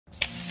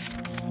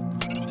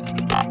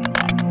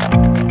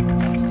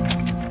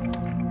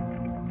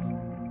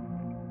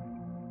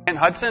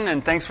Hudson,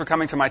 and thanks for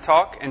coming to my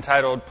talk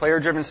entitled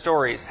Player-Driven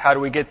Stories, How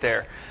Do We Get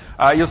There?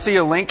 You'll see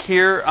a link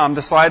here.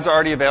 The slides are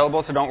already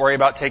available, so don't worry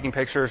about taking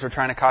pictures or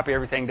trying to copy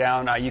everything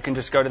down. You can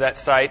just go to that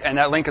site, and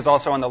that link is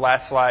also on the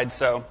last slide,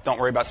 so don't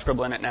worry about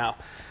scribbling it now,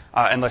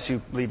 unless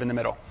you leave in the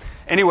middle.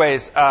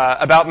 Anyways,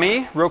 about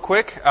me, real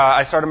quick,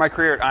 I started my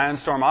career at Ion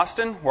Storm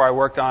Austin, where I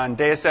worked on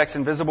Deus Ex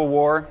Invisible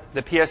War,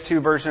 the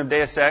PS2 version of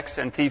Deus Ex,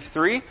 and Thief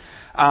 3.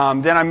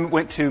 Then I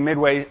went to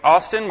Midway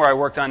Austin, where I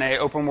worked on an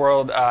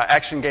open-world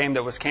action game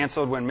that was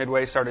canceled when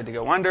Midway started to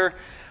go under.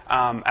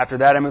 After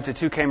that, I moved to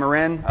 2K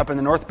Marin up in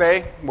the North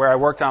Bay, where I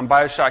worked on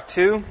Bioshock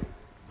 2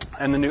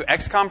 and the new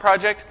XCOM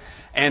project.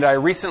 And I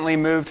recently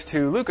moved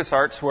to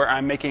LucasArts, where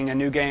I'm making a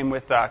new game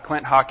with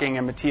Clint Hocking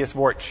and Matthias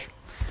Vorch.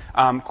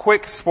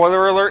 Quick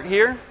spoiler alert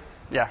here.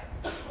 Yeah,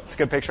 it's a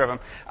good picture of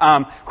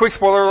him. Quick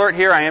spoiler alert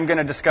here. I am going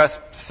to discuss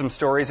some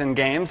stories in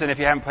games, and if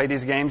you haven't played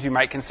these games, you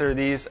might consider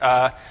these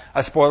a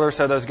spoiler.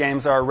 So those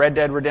games are Red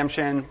Dead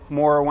Redemption,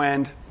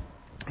 Morrowind,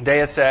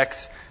 Deus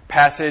Ex,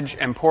 Passage,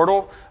 and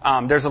Portal.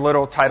 There's a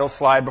little title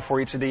slide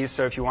before each of these,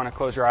 so if you want to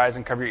close your eyes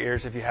and cover your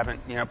ears if you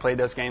haven't, played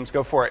those games,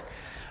 go for it.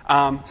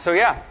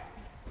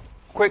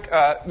 Quick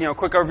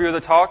overview of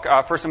the talk.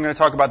 First, I'm going to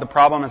talk about the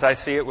problem as I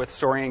see it with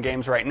story in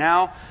games right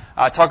now.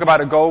 Talk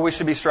about a goal we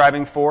should be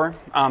striving for,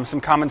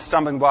 some common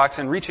stumbling blocks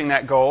in reaching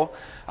that goal.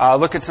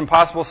 Look at some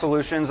possible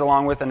solutions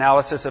along with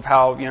analysis of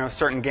how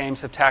certain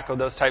games have tackled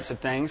those types of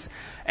things.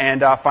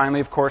 And finally,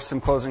 of course, some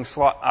closing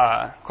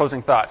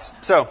thoughts.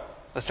 So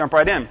let's jump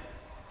right in.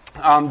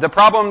 The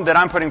problem that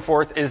I'm putting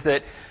forth is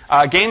that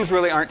games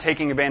really aren't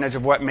taking advantage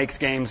of what makes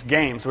games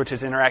games, which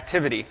is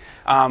interactivity.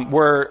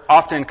 We're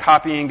often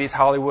copying these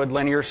Hollywood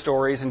linear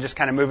stories and just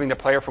kind of moving the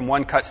player from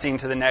one cutscene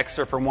to the next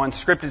or from one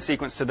scripted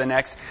sequence to the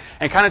next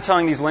and kind of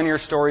telling these linear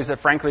stories that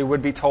frankly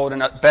would be told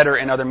better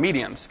in other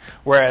mediums.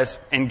 Whereas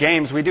in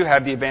games, we do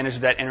have the advantage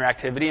of that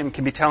interactivity and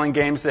can be telling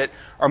games that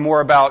are more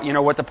about,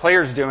 what the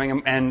player's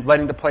doing and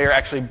letting the player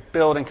actually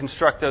build and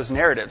construct those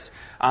narratives.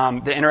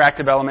 The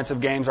interactive elements of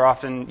games are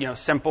often,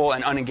 simple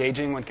and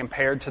unengaging when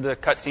compared to the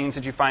cutscenes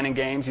that you find in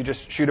games. You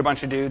just shoot a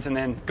bunch of dudes and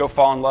then go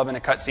fall in love in a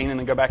cutscene and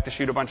then go back to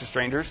shoot a bunch of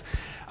strangers.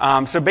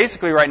 So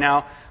basically right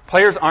now,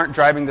 players aren't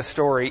driving the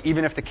story,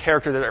 even if the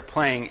character that they're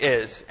playing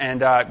is.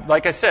 And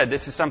like I said,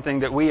 this is something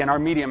that we in our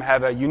medium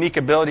have a unique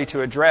ability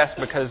to address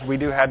because we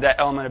do have that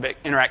element of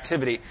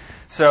interactivity.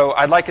 So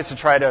I'd like us to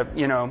try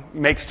to,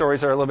 make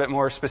stories that are a little bit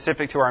more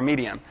specific to our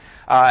medium.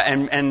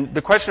 And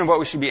the question of what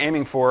we should be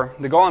aiming for,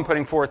 the goal I'm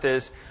putting forth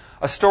is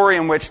a story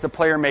in which the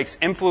player makes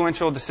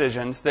influential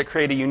decisions that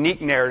create a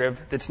unique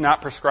narrative that's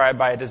not prescribed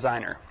by a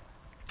designer.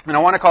 And I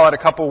want to call out a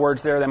couple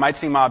words there that might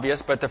seem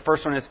obvious, but the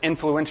first one is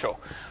influential.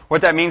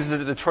 What that means is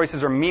that the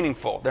choices are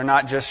meaningful. They're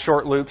not just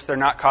short loops. They're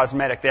not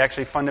cosmetic. They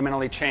actually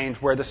fundamentally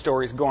change where the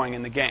story is going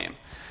in the game.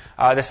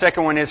 The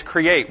second one is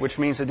create, which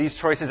means that these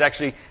choices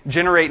actually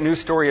generate new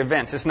story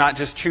events. It's not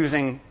just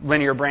choosing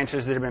linear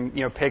branches that have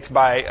been picked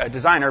by a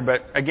designer,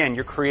 but again,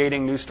 you're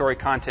creating new story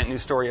content, new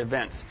story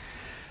events.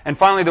 And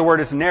finally, the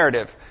word is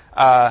narrative.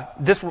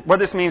 What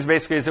this means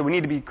basically is that we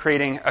need to be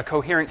creating a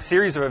coherent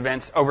series of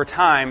events over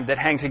time that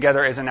hang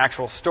together as an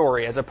actual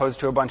story, as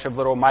opposed to a bunch of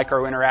little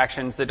micro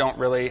interactions that don't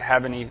really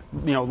have any,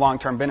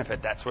 long-term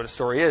benefit. That's what a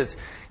story is,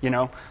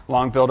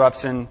 long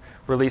build-ups and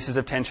releases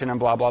of tension and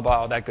blah, blah, blah,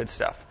 all that good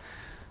stuff.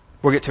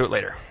 We'll get to it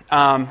later.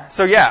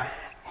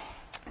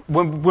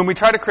 When we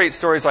try to create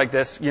stories like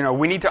this,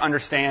 we need to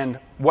understand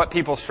what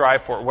people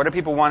strive for. What do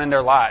people want in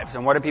their lives?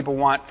 And what do people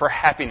want for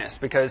happiness?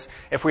 Because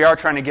if we are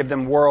trying to give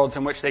them worlds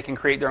in which they can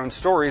create their own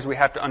stories, we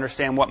have to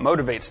understand what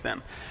motivates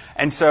them.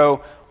 And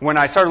so when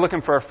I started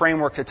looking for a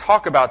framework to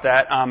talk about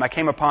that, I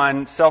came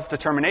upon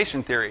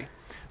self-determination theory,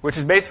 which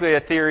is basically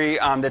a theory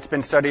that's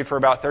been studied for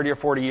about 30 or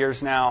 40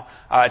 years now.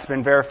 It's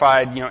been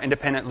verified,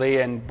 independently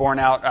and borne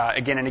out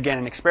again and again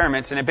in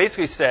experiments. And it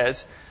basically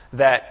says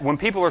that when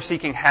people are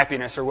seeking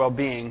happiness or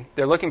well-being,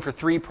 they're looking for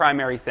three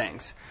primary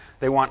things.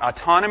 They want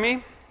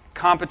autonomy,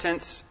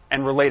 competence,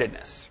 and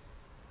relatedness.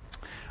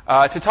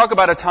 To talk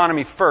about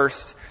autonomy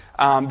first,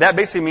 that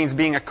basically means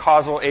being a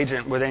causal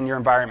agent within your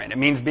environment. It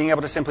means being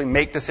able to simply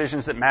make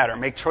decisions that matter,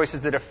 make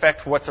choices that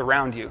affect what's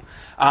around you.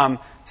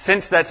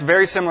 Since that's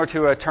very similar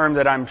to a term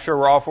that I'm sure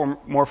we're all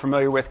more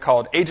familiar with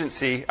called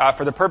agency,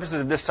 for the purposes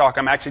of this talk,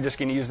 I'm actually just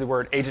going to use the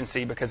word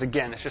agency because,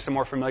 again, it's just a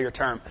more familiar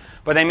term.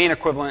 But they mean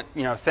equivalent,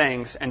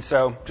 things, and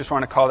so just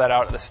want to call that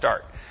out at the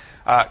start.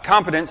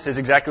 Competence is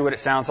exactly what it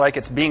sounds like.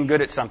 It's being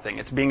good at something.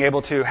 It's being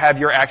able to have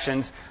your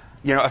actions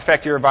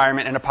affect your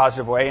environment in a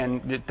positive way,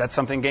 and that's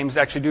something games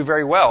actually do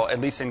very well,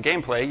 at least in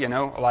gameplay.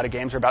 A lot of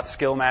games are about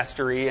skill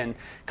mastery and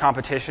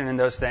competition and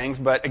those things,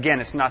 but again,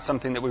 it's not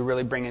something that we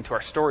really bring into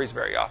our stories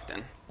very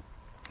often.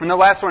 And the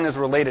last one is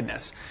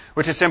relatedness,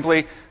 which is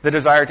simply the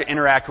desire to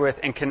interact with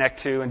and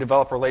connect to and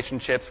develop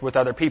relationships with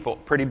other people.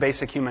 Pretty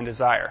basic human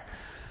desire.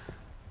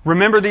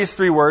 Remember these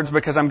three words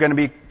because I'm going to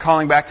be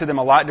calling back to them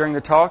a lot during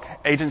the talk: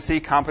 agency,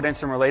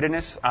 competence, and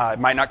relatedness. It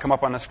might not come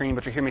up on the screen,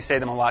 but you'll hear me say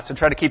them a lot, so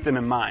try to keep them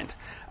in mind.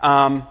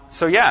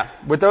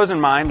 With those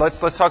in mind, let's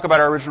talk about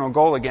our original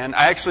goal again.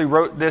 I actually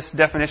wrote this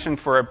definition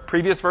for a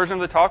previous version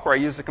of the talk where I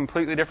used a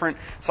completely different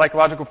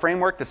psychological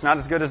framework that's not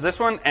as good as this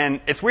one,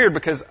 and it's weird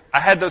because I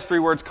had those three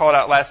words called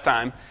out last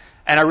time,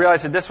 and I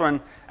realized that this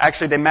one,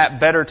 actually, they map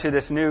better to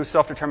this new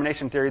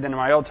self-determination theory than in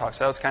my old talk,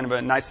 so that was kind of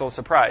a nice little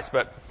surprise.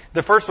 But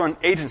the first one,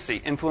 agency,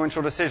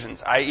 influential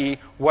decisions, i.e.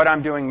 what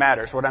I'm doing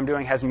matters. What I'm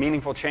doing has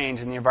meaningful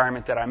change in the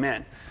environment that I'm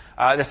in.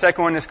 The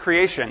second one is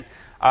creation,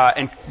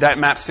 and that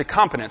maps to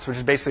competence, which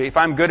is basically if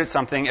I'm good at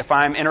something, if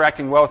I'm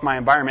interacting well with my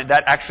environment,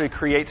 that actually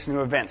creates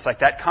new events. Like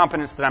that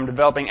competence that I'm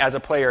developing as a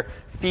player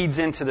feeds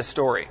into the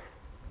story.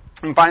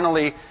 And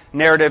finally,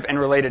 narrative and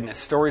relatedness.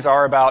 Stories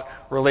are about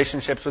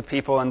relationships with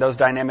people and those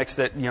dynamics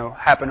that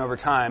happen over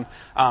time.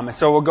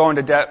 So we'll go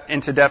into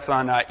depth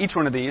on each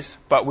one of these,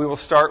 but we will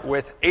start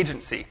with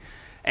agency,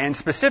 and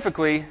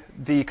specifically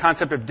the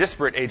concept of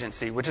disparate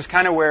agency, which is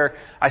kind of where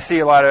I see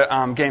a lot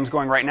of games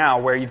going right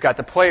now, where you've got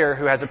the player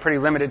who has a pretty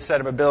limited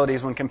set of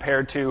abilities when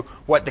compared to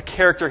what the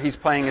character he's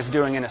playing is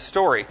doing in a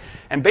story.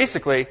 And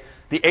basically,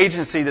 the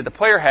agency that the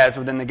player has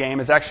within the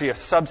game is actually a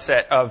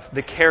subset of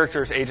the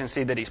character's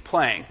agency that he's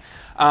playing.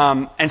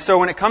 And so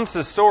when it comes to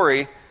the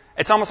story,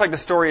 it's almost like the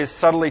story is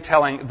subtly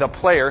telling the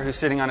player who's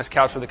sitting on his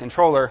couch with a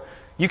controller,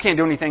 you can't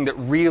do anything that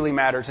really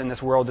matters in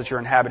this world that you're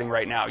inhabiting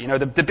right now.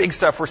 The big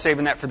stuff, we're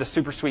saving that for the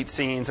super sweet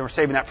scenes, and we're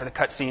saving that for the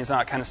cut scenes and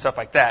all that kind of stuff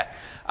like that.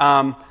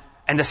 And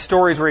the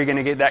stories where you're going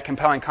to get that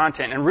compelling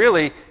content. And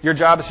really, your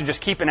job is to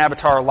just keep an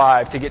avatar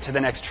alive to get to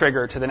the next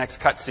trigger, to the next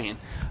cut scene.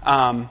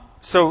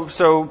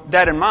 So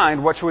that in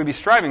mind, what should we be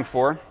striving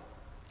for?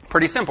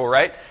 Pretty simple,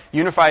 right?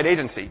 Unified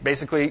agency.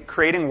 Basically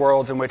creating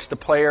worlds in which the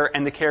player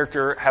and the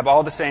character have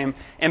all the same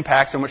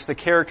impacts, in which the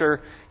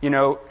character,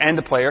 and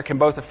the player can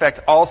both affect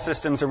all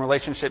systems and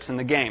relationships in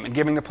the game, and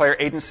giving the player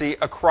agency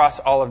across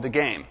all of the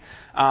game.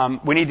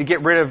 We need to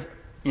get rid of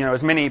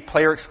as many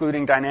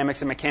player-excluding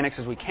dynamics and mechanics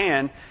as we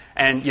can.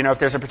 And, if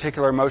there's a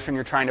particular emotion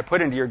you're trying to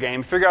put into your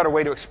game, figure out a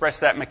way to express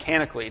that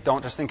mechanically.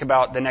 Don't just think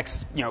about the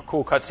next,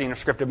 cool cutscene or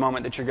scripted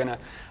moment that you're going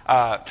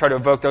to try to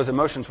evoke those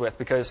emotions with,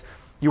 because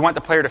you want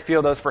the player to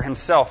feel those for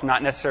himself,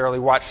 not necessarily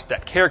watch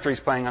that character he's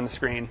playing on the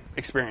screen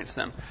experience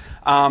them.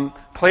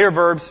 Player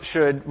verbs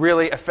should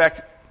really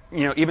affect,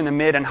 even the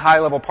mid and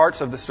high-level parts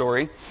of the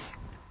story.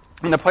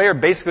 And the player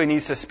basically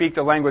needs to speak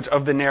the language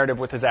of the narrative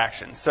with his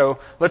actions. So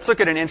let's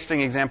look at an interesting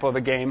example of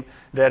a game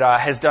that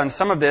has done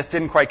some of this,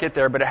 didn't quite get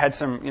there, but it had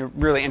some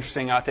really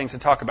interesting things to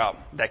talk about.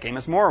 That game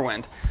is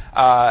Morrowind.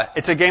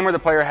 It's a game where the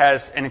player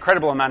has an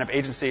incredible amount of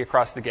agency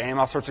across the game,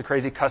 all sorts of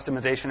crazy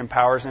customization and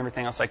powers and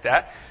everything else like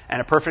that.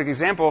 And a perfect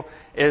example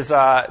is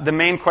the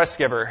main quest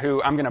giver,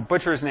 who I'm going to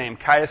butcher his name,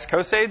 Caius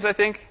Kosades, I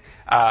think.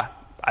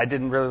 I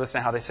didn't really listen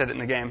to how they said it in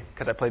the game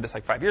because I played this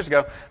like 5 years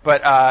ago.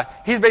 But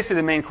he's basically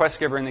the main quest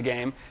giver in the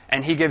game,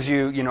 and he gives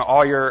you,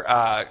 all your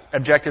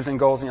objectives and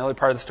goals in the early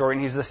part of the story,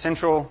 and he's the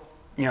central,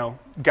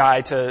 guy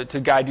to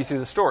guide you through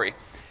the story.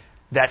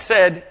 That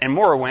said, in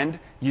Morrowind,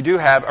 you do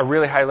have a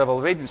really high level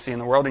of agency in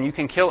the world, and you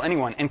can kill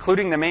anyone,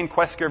 including the main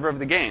quest giver of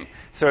the game.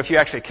 So if you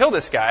actually kill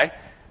this guy,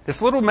 this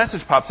little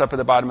message pops up at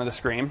the bottom of the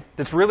screen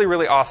that's really,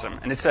 really awesome.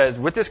 And it says,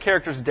 with this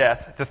character's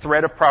death, the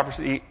thread of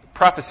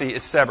prophecy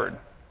is severed.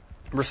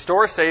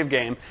 Restore save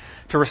game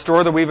to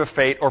restore the weave of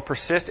fate or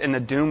persist in the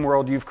doom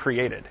world you've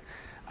created.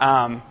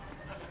 And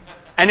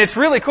it's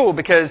really cool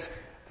because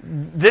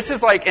this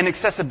is like an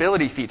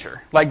accessibility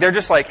feature. Like they're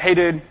just like, hey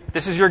dude,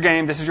 this is your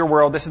game, this is your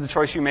world, this is the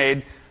choice you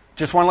made.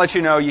 Just want to let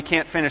you know you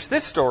can't finish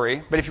this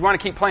story, but if you want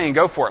to keep playing,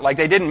 go for it. Like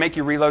they didn't make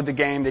you reload the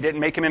game, they didn't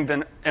make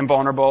him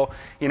invulnerable,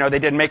 they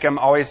didn't make him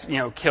always,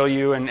 kill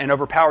you and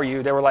overpower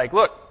you. They were like,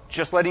 look,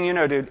 just letting you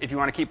know, dude, if you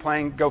want to keep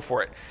playing, go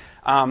for it.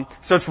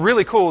 So it's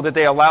really cool that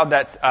they allowed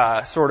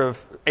that sort of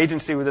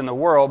agency within the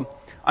world.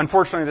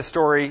 Unfortunately, the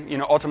story,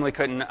 ultimately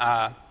couldn't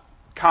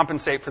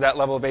compensate for that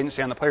level of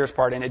agency on the player's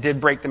part, and it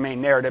did break the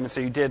main narrative, and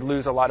so you did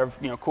lose a lot of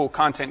cool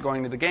content going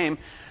into the game.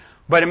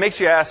 But it makes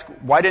you ask,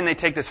 why didn't they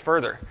take this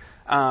further?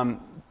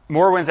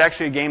 Morrowind's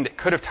actually a game that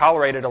could have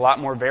tolerated a lot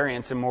more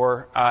variance and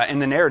more in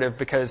the narrative,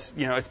 because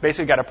it's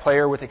basically got a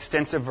player with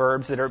extensive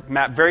verbs that are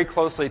mapped very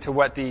closely to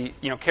what the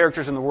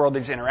characters in the world that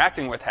he's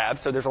interacting with have.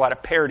 So there's a lot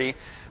of parity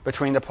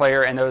between the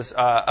player and those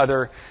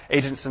other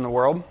agents in the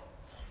world.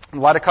 A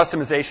lot of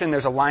customization.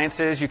 There's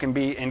alliances. You can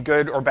be in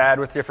good or bad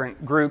with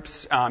different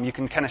groups. You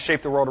can kind of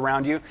shape the world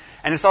around you.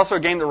 And it's also a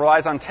game that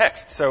relies on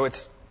text. So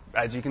it's,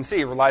 as you can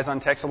see, relies on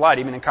text a lot,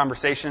 even in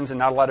conversations, and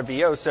not a lot of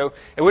VO. So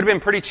it would have been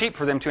pretty cheap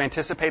for them to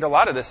anticipate a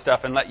lot of this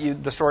stuff and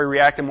let the story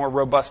react in more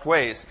robust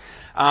ways.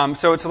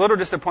 So it's a little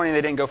disappointing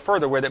they didn't go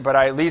further with it, but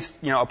I at least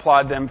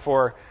applaud them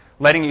for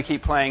letting you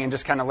keep playing and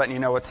just kind of letting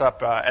you know what's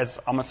up as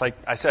almost like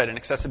I said, an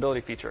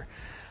accessibility feature.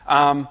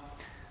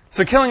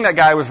 So killing that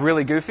guy was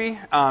really goofy.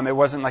 It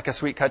wasn't like a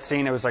sweet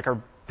cutscene. It was like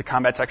the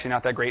combat's actually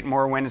not that great in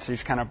Morrowind, and so you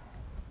just kind of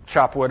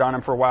chop wood on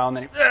him for a while, and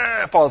then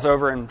he falls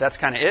over, and that's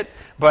kind of it.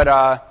 But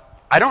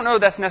I don't know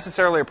that's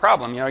necessarily a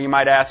problem. You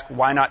might ask,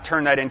 why not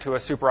turn that into a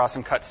super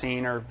awesome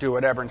cutscene or do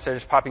whatever instead of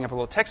just popping up a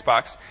little text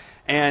box?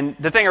 And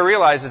the thing I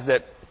realize is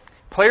that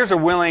players are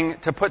willing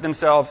to put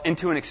themselves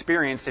into an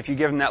experience if you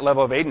give them that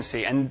level of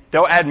agency, and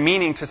they'll add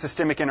meaning to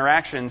systemic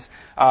interactions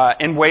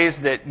in ways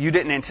that you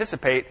didn't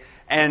anticipate.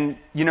 And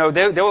they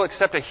will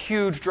accept a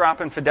huge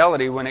drop in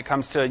fidelity when it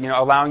comes to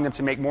allowing them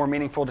to make more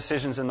meaningful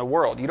decisions in the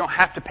world. You don't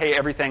have to pay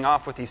everything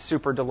off with these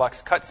super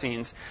deluxe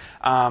cutscenes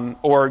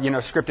or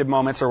scripted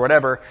moments or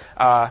whatever.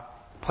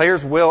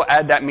 Players will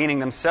add that meaning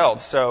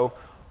themselves. So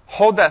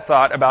hold that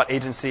thought about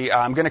agency.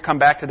 I'm going to come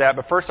back to that,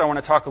 but first I want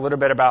to talk a little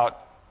bit about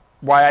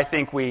why I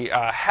think we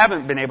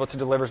haven't been able to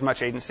deliver as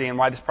much agency and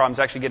why this problem is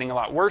actually getting a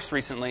lot worse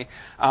recently.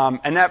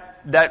 And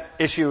that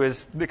issue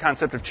is the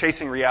concept of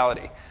chasing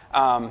reality.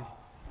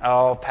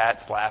 Oh,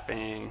 Pat's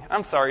laughing.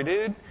 I'm sorry,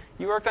 dude.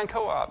 You worked on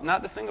co-op,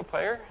 not the single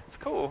player. It's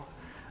cool.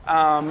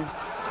 I'm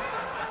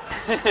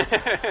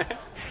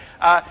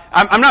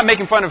not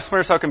making fun of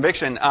Splinter Cell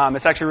Conviction.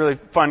 It's actually a really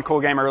fun, cool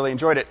game. I really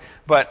enjoyed it.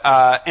 But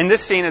in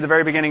this scene at the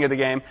very beginning of the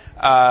game,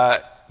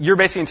 you're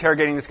basically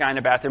interrogating this guy in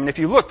the bathroom. And if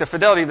you look, the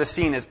fidelity of the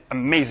scene is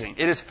amazing.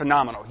 It is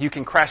phenomenal. You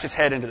can crash his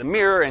head into the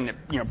mirror, and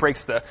it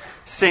breaks the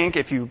sink.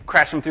 If you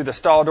crash him through the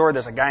stall door,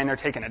 there's a guy in there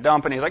taking a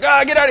dump, and he's like,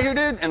 get out of here,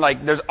 dude. And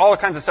there's all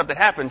kinds of stuff that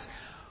happens.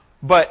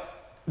 But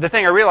the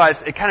thing I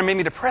realized, it kind of made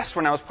me depressed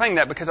when I was playing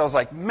that because I was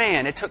like,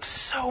 man, it took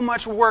so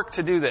much work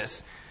to do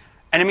this.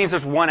 And it means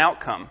there's one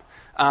outcome.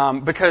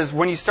 Because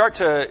when you start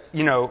to,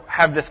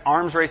 have this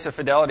arms race of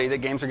fidelity that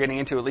games are getting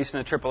into, at least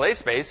in the AAA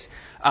space,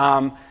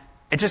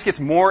 it just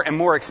gets more and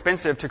more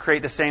expensive to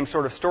create the same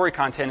sort of story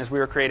content as we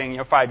were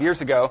creating, 5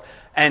 years ago.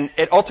 And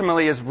it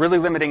ultimately is really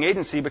limiting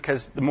agency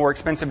because the more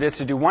expensive it is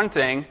to do one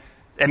thing,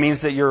 it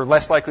means that you're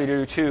less likely to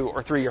do 2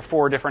 or 3 or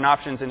 4 different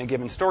options in a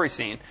given story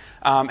scene.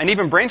 And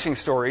even branching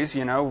stories,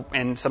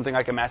 in something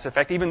like a Mass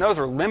Effect, even those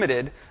are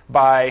limited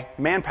by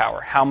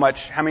manpower. How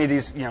many of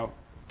these,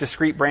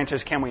 discrete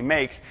branches can we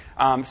make?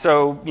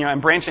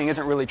 And branching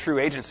isn't really true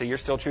agency. You're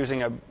still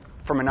choosing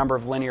from a number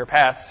of linear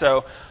paths.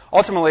 So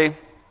ultimately,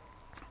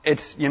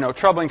 it's,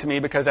 troubling to me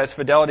because as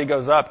fidelity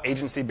goes up,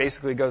 agency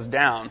basically goes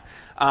down.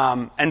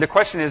 And the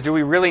question is, do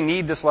we really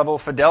need this level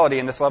of fidelity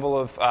and this level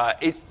of,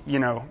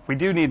 we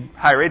do need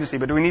higher agency,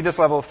 but do we need this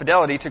level of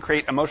fidelity to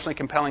create emotionally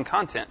compelling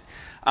content?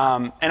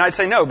 And I'd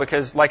say no,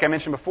 because like I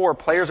mentioned before,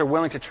 players are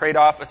willing to trade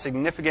off a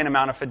significant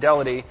amount of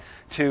fidelity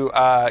to,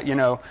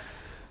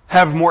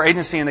 have more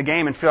agency in the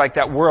game and feel like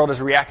that world is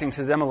reacting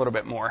to them a little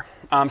bit more.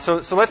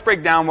 So let's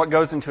break down what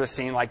goes into a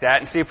scene like that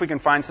and see if we can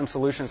find some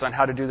solutions on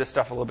how to do this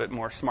stuff a little bit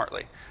more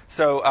smartly.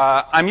 So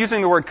I'm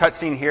using the word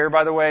cutscene here,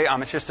 by the way.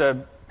 It's just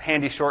a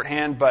handy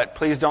shorthand, but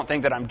please don't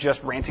think that I'm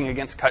just ranting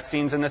against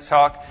cutscenes in this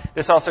talk.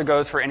 This also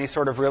goes for any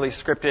sort of really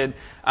scripted,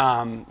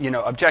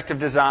 objective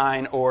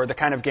design or the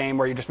kind of game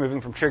where you're just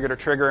moving from trigger to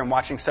trigger and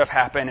watching stuff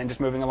happen and just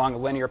moving along a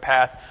linear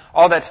path.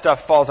 All that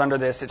stuff falls under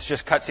this. It's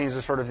just cutscenes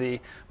are sort of the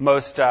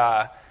most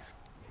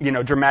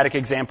dramatic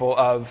example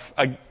of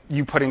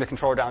you putting the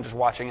controller down, just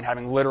watching and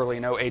having literally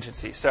no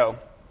agency. So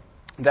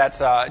that's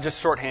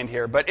just shorthand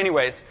here. But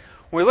anyways,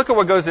 when we look at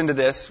what goes into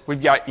this,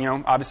 we've got,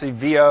 obviously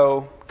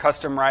VO,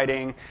 custom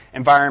writing,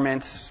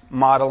 environments,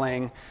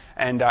 modeling,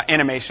 and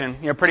animation.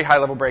 Pretty high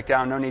level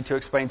breakdown. No need to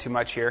explain too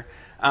much here.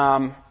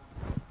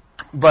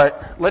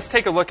 But let's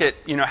take a look at,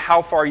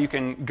 how far you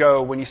can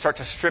go when you start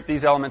to strip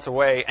these elements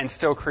away and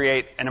still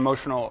create an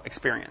emotional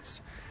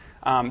experience.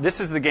 This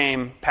is the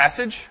game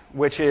Passage,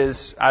 which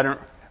is,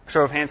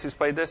 show of hands who's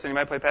played this.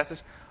 Anybody play Passage?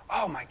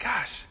 Oh my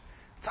gosh,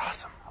 it's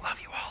awesome. I love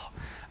you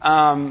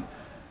all.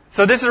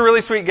 So this is a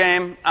really sweet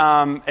game.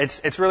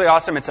 It's really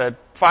awesome. It's a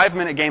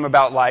 5-minute game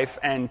about life.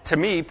 And to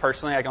me,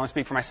 personally, I can only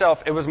speak for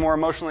myself, it was more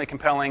emotionally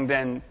compelling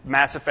than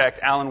Mass Effect,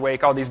 Alan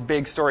Wake, all these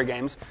big story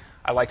games.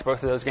 I liked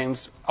both of those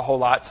games a whole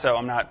lot, so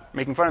I'm not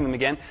making fun of them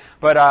again.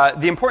 But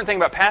the important thing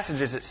about Passage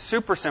is it's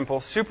super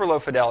simple, super low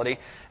fidelity,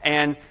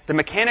 and the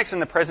mechanics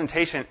and the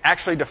presentation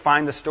actually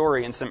define the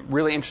story in some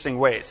really interesting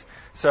ways.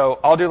 So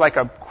I'll do like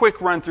a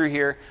quick run through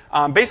here.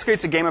 Basically,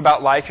 it's a game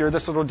about life. You're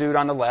this little dude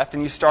on the left,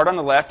 and you start on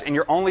the left, and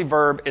your only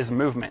verb is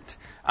movement.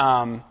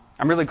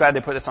 I'm really glad they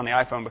put this on the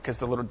iPhone because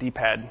the little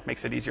D-pad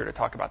makes it easier to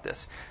talk about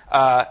this.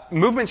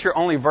 Movement's your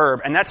only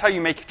verb, and that's how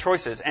you make your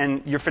choices.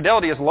 And your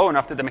fidelity is low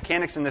enough that the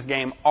mechanics in this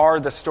game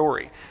are the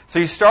story. So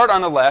you start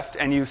on the left,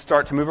 and you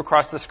start to move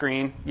across the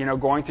screen,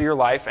 going through your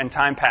life, and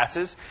time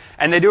passes.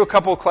 And they do a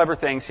couple of clever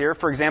things here.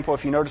 For example,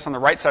 if you notice on the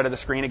right side of the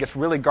screen, it gets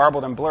really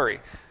garbled and blurry.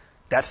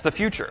 That's the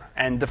future.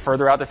 And the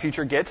further out the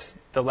future gets,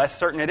 the less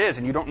certain it is.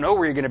 And you don't know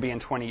where you're going to be in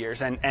 20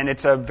 years. And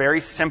it's a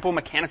very simple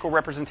mechanical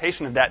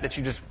representation of that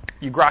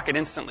you grok it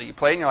instantly. You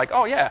play it and you're like,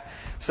 oh yeah.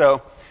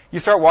 So you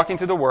start walking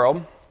through the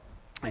world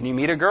and you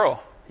meet a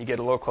girl. You get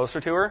a little closer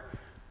to her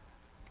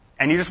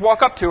and you just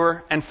walk up to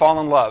her and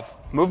fall in love.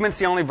 Movement's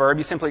the only verb.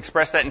 You simply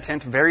express that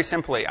intent very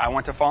simply. I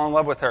want to fall in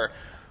love with her.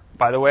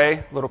 By the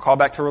way, little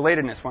callback to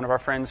relatedness, one of our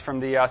friends from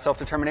the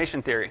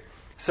self-determination theory.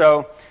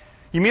 So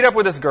you meet up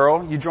with this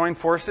girl, you join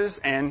forces,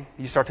 and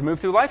you start to move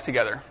through life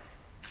together.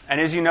 And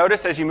as you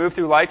notice, as you move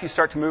through life, you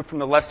start to move from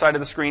the left side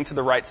of the screen to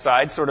the right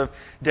side, sort of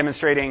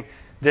demonstrating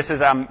this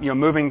is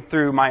moving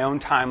through my own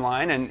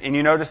timeline. And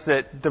you notice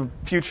that the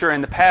future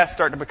and the past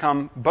start to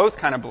become both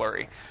kind of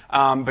blurry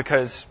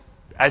because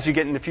as you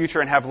get in the future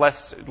and have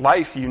less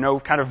life, you know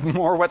kind of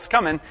more what's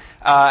coming,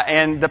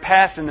 and the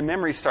past and the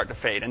memories start to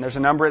fade. And there's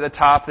a number at the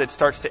top that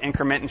starts to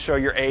increment and show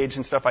your age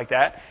and stuff like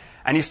that.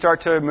 And you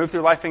start to move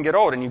through life and get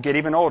old, and you get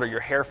even older. Your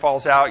hair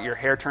falls out, your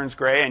hair turns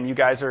gray, and you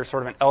guys are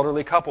sort of an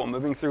elderly couple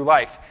moving through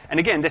life. And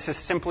again, this is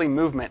simply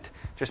movement,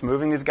 just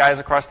moving these guys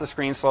across the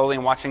screen slowly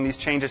and watching these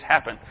changes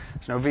happen.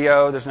 There's no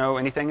VO, there's no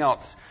anything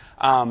else.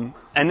 And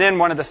then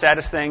one of the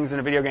saddest things in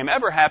a video game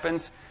ever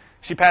happens,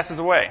 she passes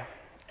away.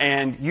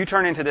 And you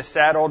turn into this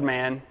sad old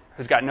man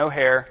who's got no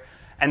hair,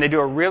 and they do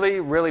a really,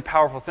 really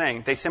powerful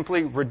thing. They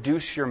simply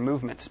reduce your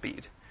movement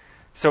speed.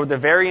 So at the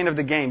very end of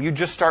the game, you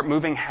just start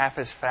moving half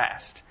as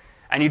fast.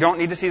 And you don't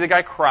need to see the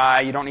guy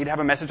cry. You don't need to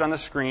have a message on the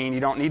screen. You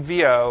don't need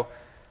VO.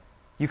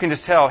 You can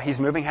just tell he's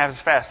moving half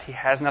as fast. He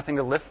has nothing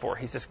to live for.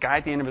 He's this guy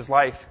at the end of his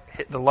life.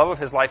 The love of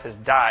his life has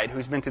died,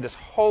 who's been through this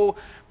whole,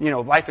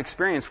 life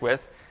experience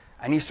with,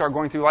 and you start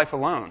going through life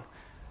alone.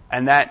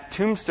 And that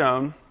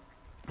tombstone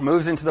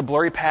moves into the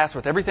blurry past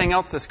with everything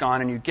else that's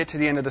gone, and you get to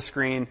the end of the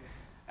screen,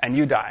 and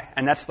you die.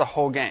 And that's the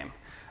whole game.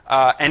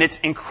 And it's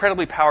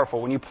incredibly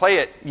powerful. When you play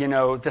it,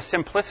 the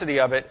simplicity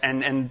of it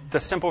and the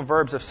simple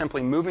verbs of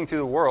simply moving through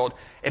the world,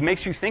 it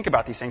makes you think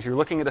about these things. You're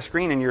looking at the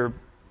screen and you're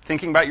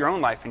thinking about your own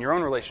life and your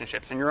own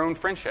relationships and your own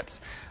friendships.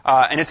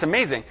 And it's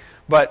amazing.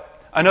 But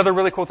another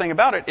really cool thing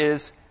about it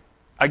is,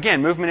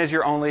 again, movement is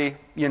your only,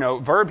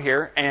 verb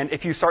here. And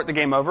if you start the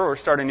game over or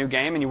start a new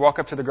game and you walk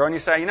up to the girl and you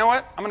say, you know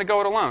what, I'm going to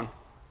go it alone.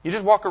 You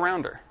just walk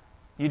around her.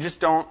 You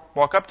just don't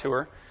walk up to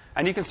her.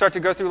 And you can start to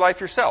go through life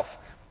yourself.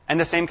 And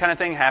the same kind of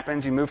thing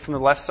happens. You move from the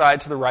left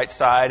side to the right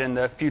side, and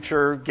the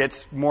future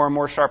gets more and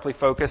more sharply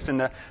focused, and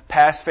the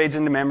past fades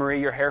into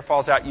memory, your hair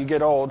falls out, you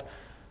get old,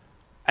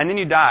 and then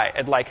you die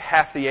at like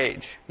half the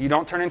age. You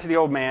don't turn into the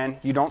old man,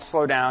 you don't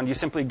slow down, you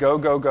simply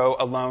go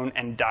alone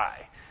and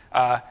die.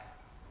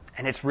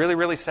 And it's really,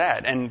 really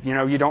sad. And,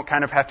 you don't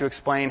kind of have to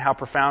explain how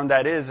profound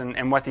that is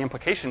and what the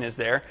implication is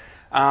there.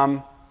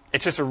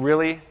 It's just a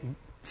really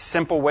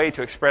simple way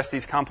to express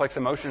these complex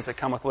emotions that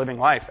come with living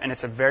life. And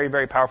it's a very,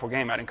 very powerful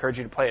game. I'd encourage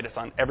you to play it. It's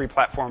on every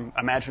platform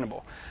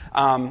imaginable.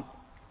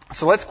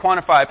 So let's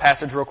quantify a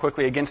passage real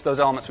quickly against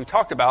those elements we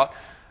talked about.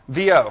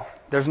 VO,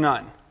 there's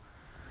none.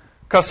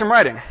 Custom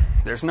writing,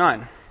 there's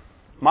none.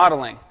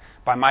 Modeling,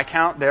 by my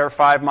count, there are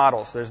 5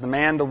 models. There's the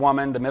man, the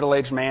woman, the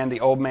middle-aged man,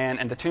 the old man,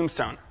 and the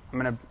tombstone. I'm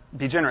going to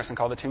be generous and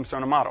call the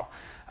tombstone a model.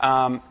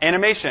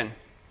 Animation,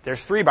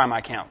 there's 3 by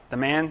my count. The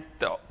man,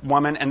 the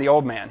woman, and the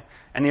old man.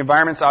 And the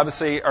environments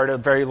obviously are at a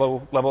very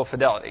low level of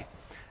fidelity.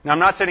 Now, I'm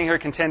not sitting here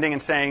contending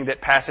and saying that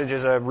Passage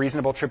is a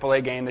reasonable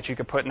AAA game that you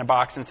could put in a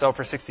box and sell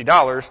for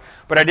 $60,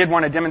 but I did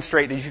want to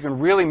demonstrate that you can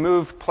really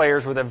move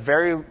players with a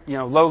very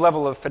low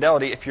level of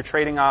fidelity if you're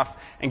trading off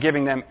and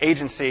giving them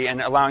agency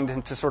and allowing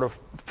them to sort of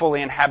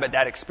fully inhabit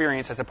that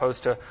experience as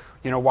opposed to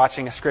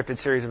watching a scripted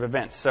series of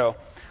events. So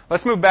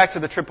let's move back to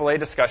the AAA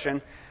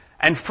discussion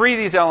and free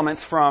these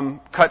elements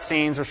from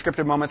cutscenes or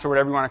scripted moments or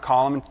whatever you want to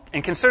call them,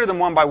 and consider them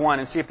one by one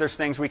and see if there's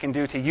things we can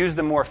do to use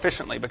them more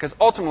efficiently. Because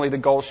ultimately the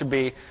goal should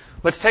be,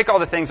 let's take all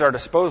the things at our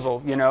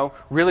disposal,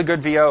 really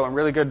good VO and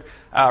really good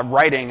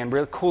writing and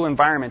really cool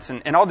environments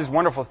and all these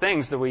wonderful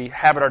things that we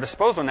have at our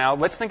disposal now.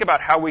 Let's think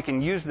about how we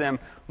can use them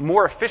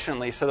more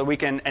efficiently so that we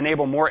can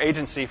enable more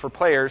agency for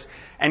players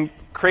and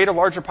create a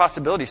larger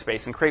possibility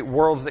space and create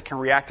worlds that can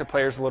react to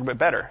players a little bit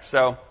better.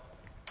 So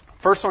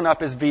first one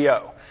up is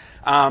VO.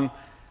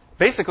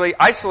 Basically,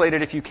 isolate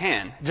it if you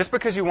can. Just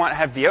because you want to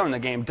have VO in the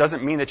game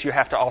doesn't mean that you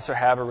have to also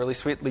have a really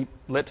sweet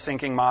lip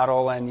syncing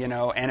model and,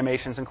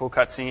 animations and cool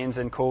cutscenes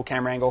and cool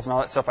camera angles and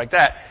all that stuff like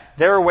that.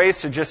 There are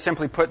ways to just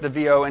simply put the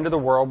VO into the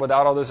world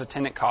without all those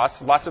attendant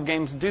costs. Lots of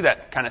games do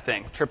that kind of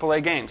thing.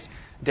 AAA games.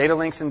 Data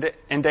links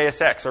in Deus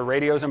Ex or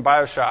radios in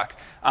BioShock.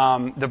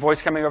 The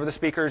voice coming over the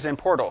speakers in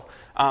Portal.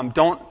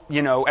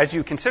 As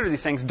you consider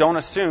these things, don't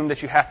assume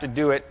that you have to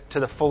do it to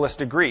the fullest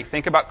degree.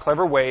 Think about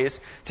clever ways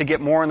to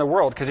get more in the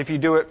world, because if you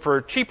do it for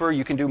cheaper,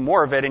 you can do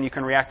more of it and you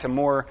can react to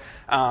more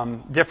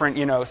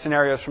different,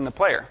 scenarios from the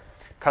player.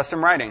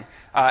 Custom writing.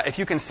 If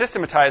you can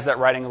systematize that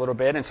writing a little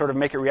bit and sort of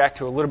make it react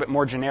to a little bit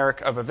more generic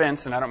of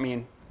events, and I don't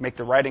mean make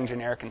the writing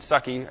generic and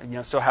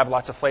sucky, still have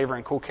lots of flavor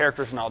and cool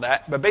characters and all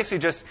that, but basically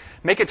just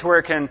make it to where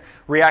it can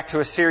react to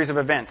a series of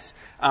events.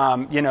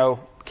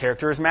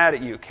 Character is mad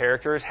at you,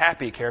 character is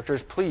happy, character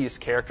is pleased,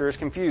 character is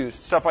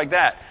confused, stuff like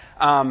that.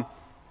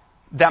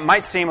 That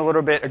might seem a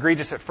little bit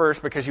egregious at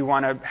first because you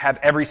want to have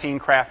every scene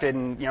crafted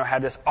and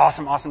have this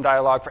awesome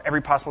dialogue for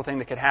every possible thing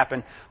that could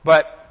happen.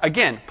 But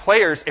again,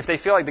 players, if they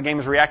feel like the game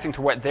is reacting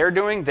to what they're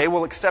doing, they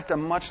will accept a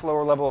much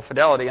lower level of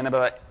fidelity. And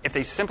if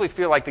they simply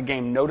feel like the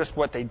game noticed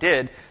what they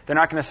did, they're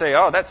not going to say,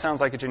 "Oh, that sounds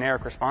like a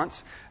generic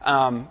response."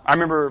 I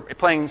remember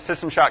playing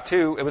System Shock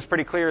 2. It was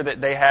pretty clear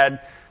that they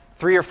had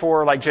 3 or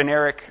 4 like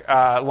generic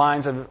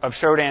lines of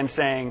Shodan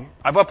saying,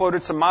 "I've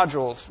uploaded some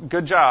modules,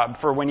 good job,"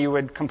 for when you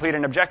would complete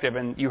an objective,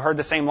 and you heard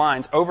the same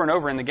lines over and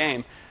over in the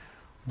game.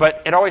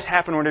 But it always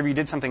happened whenever you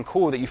did something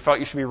cool that you felt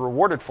you should be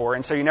rewarded for,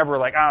 and so you never were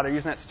like, they're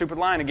using that stupid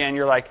line again.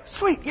 You're like,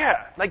 sweet,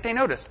 yeah, like they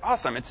noticed,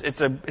 awesome.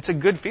 It's a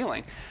good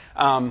feeling.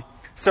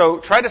 So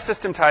try to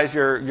systematize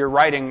your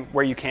writing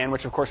where you can,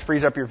 which of course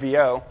frees up your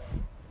VO.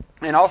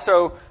 And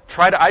also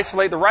try to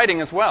isolate the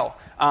writing as well.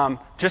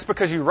 Just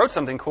because you wrote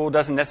something cool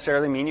doesn't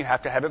necessarily mean you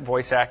have to have it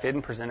voice acted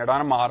and presented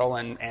on a model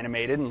and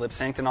animated and lip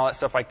synced and all that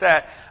stuff like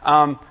that.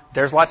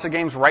 There's lots of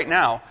games right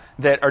now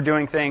that are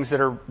doing things that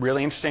are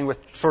really interesting with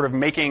sort of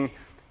making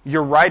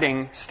your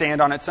writing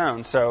stand on its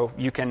own. So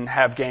you can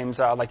have games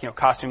like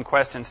Costume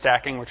Quest and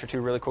Stacking, which are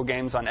 2 really cool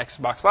games on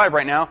Xbox Live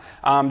right now.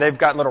 They've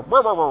got little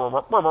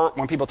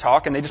when people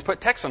talk, and they just put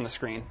text on the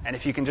screen. And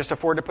if you can just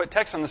afford to put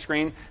text on the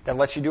screen, that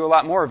lets you do a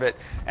lot more of it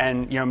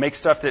and make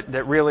stuff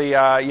that really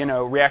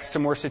reacts to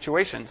more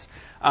situations.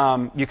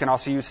 You can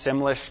also use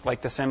Simlish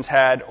like The Sims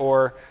had,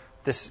 or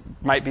this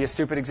might be a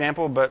stupid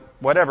example, but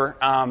whatever.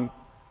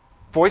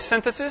 Voice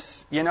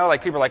synthesis,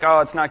 like people are like,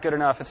 it's not good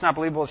enough, it's not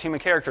believable as human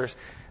characters.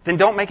 Then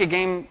don't make a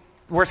game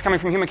where it's coming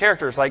from human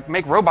characters. Like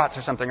make robots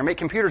or something, or make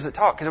computers that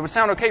talk, because it would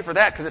sound okay for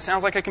that, because it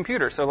sounds like a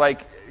computer. So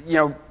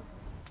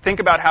think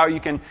about how you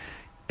can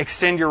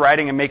extend your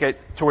writing and make it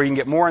to where you can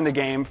get more in the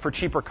game for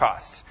cheaper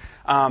costs.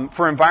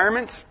 For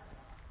environments,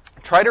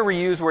 try to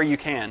reuse where you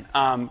can.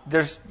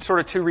 There's sort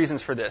of 2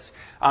 reasons for this.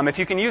 If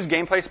you can use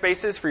gameplay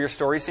spaces for your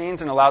story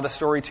scenes and allow the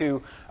story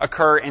to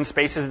occur in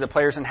spaces that the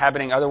player's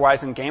inhabiting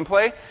otherwise in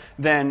gameplay,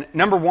 then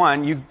number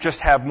 1, you just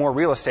have more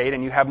real estate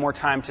and you have more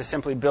time to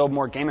simply build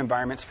more game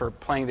environments for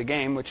playing the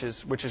game, which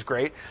is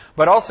great.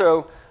 But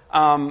also,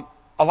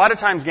 a lot of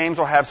times games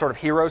will have sort of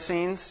hero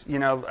scenes,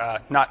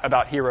 not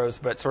about heroes,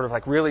 but sort of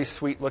like really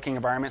sweet-looking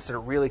environments that are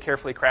really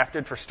carefully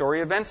crafted for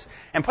story events.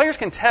 And players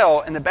can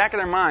tell in the back of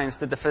their minds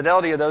that the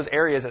fidelity of those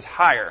areas is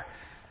higher.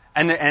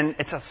 And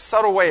it's a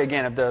subtle way,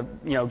 again, of the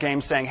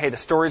game saying, hey, the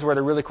stories where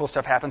the really cool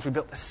stuff happens, we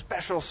built this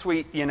special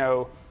sweet,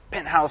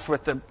 penthouse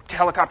with the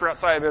helicopter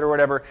outside of it or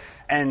whatever,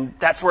 and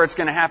that's where it's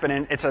going to happen.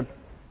 And it's a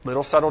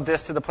little subtle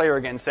diss to the player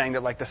again, saying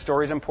that the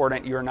story's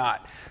important, you're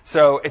not.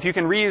 So if you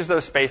can reuse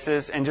those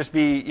spaces and just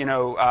be,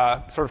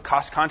 sort of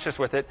cost conscious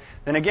with it,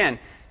 then again,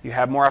 you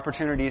have more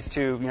opportunities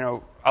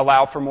to,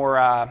 allow for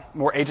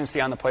more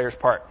agency on the player's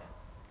part.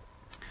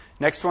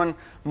 Next one,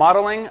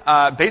 modeling.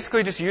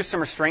 Basically just use some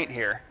restraint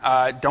here.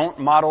 Don't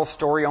model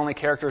story-only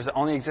characters that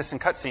only exist in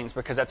cutscenes,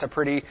 because that's a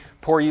pretty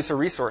poor use of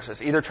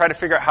resources. Either try to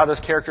figure out how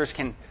those characters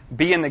can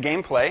be in the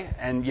gameplay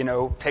and,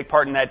 take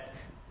part in that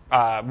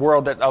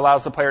world that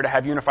allows the player to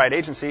have unified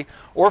agency,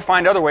 or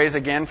find other ways,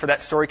 again, for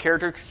that story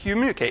character to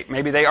communicate.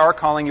 Maybe they are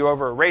calling you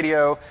over a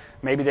radio.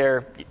 Maybe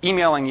they're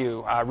emailing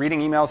you.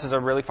 Reading emails is a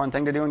really fun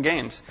thing to do in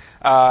games.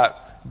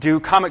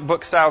 Do comic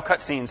book style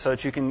cutscenes so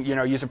that you can,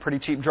 use a pretty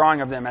cheap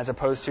drawing of them as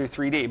opposed to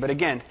 3D. But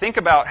again, think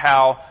about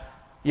how,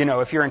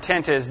 if your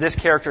intent is this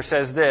character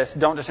says this,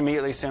 don't just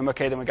immediately assume,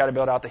 okay, then we've got to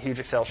build out the huge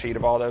Excel sheet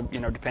of all the,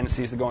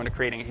 dependencies that go into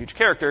creating a huge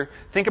character.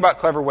 Think about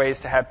clever ways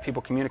to have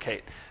people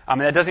communicate.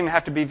 And that doesn't even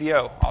have to be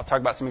VO. I'll talk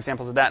about some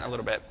examples of that in a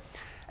little bit.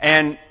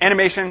 And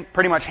animation,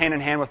 pretty much hand in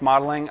hand with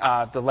modeling.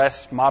 The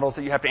less models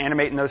that you have to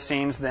animate in those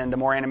scenes, then the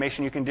more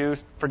animation you can do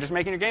for just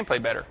making your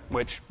gameplay better,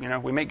 which,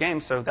 we make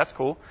games, so that's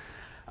cool.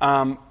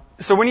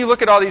 So when you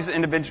look at all these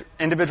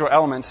individual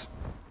elements,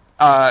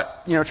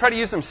 try to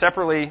use them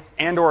separately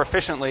and or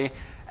efficiently,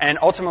 and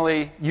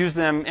ultimately use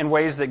them in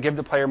ways that give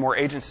the player more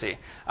agency.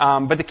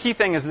 But the key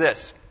thing is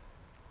this.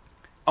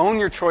 Own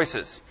your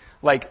choices.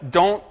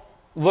 Don't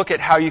look at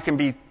how you can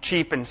be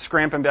cheap and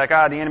scrimp and be like,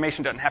 the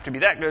animation doesn't have to be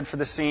that good for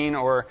the scene,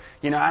 or,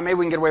 maybe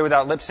we can get away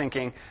without lip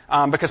syncing.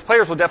 Because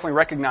players will definitely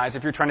recognize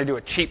if you're trying to do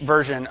a cheap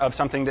version of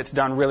something that's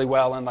done really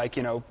well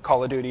in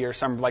Call of Duty or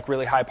some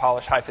really high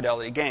polished, high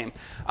fidelity game.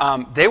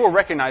 They will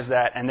recognize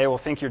that and they will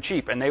think you're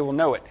cheap and they will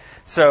know it.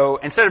 So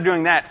instead of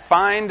doing that,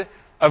 find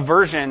a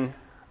version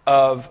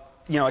of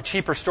a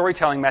cheaper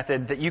storytelling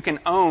method that you can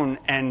own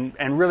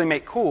and really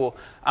make cool.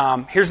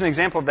 Here's an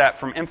example of that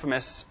from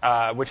Infamous,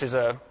 which is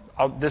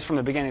this from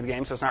the beginning of the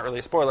game, so it's not really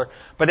a spoiler.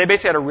 But they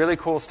basically had a really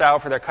cool style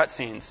for their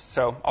cutscenes,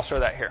 so I'll show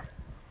that here.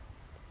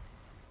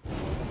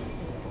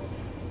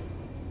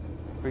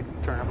 We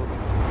turn up a little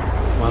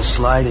bit. While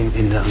sliding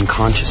into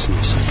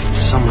unconsciousness, I could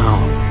somehow,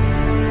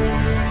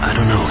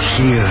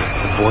 hear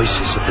the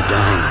voices of the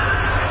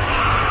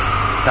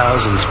dying.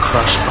 Thousands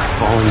crushed by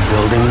falling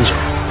buildings or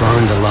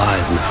burned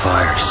alive in the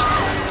fires.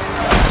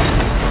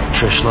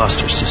 Trish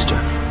lost her sister,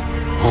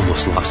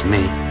 almost lost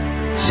me.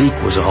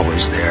 Zeke was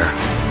always there,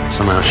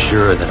 somehow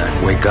sure that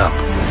I'd wake up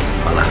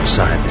while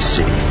outside the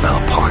city fell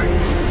apart.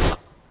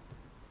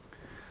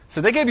 So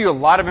they gave you a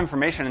lot of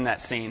information in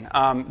that scene.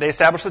 They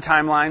established the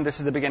timeline. This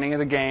is the beginning of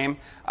the game.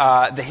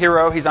 The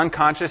hero, he's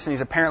unconscious, and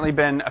he's apparently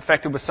been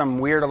affected with some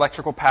weird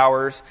electrical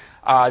powers.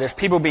 There's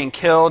people being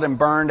killed and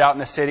burned out in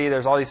the city.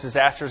 There's all these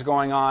disasters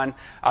going on.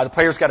 The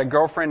player's got a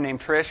girlfriend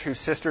named Trish whose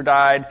sister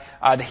died.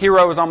 The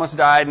hero has almost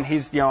died, and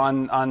he's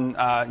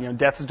on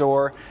death's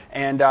door.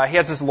 And he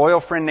has this loyal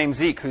friend named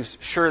Zeke who's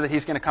sure that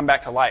he's going to come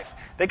back to life.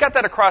 They got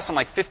that across in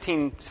like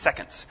 15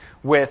 seconds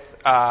with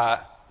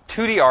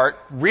 2D art,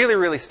 really,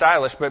 really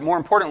stylish, but more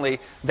importantly,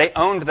 they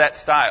owned that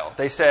style.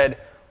 They said,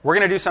 we're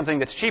going to do something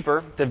that's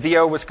cheaper. The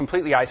VO was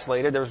completely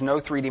isolated. There was no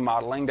 3D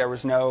modeling. There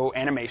was no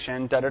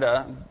animation,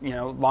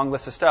 long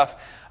list of stuff.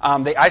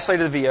 They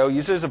isolated the VO,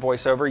 used it as a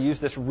voiceover, used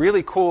this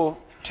really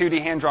cool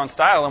 2D hand-drawn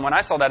style. And when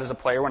I saw that as a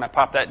player, when I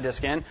popped that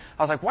disc in,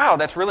 I was like, wow,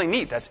 that's really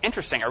neat. That's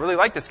interesting. I really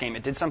like this game.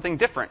 It did something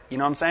different. You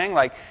know what I'm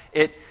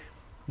saying?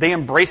 They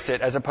embraced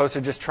it as opposed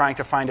to just trying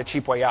to find a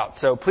cheap way out.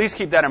 So please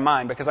keep that in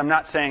mind, because I'm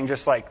not saying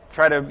just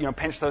try to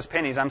pinch those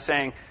pennies. I'm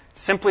saying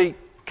simply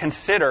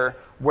consider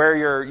where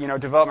your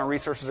development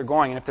resources are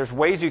going, and if there's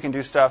ways you can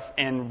do stuff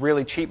in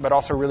really cheap but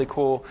also really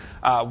cool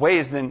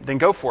ways, then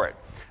go for it.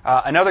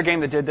 Another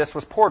game that did this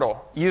was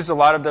Portal. Used a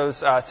lot of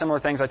those similar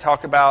things I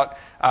talked about.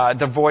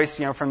 The voice,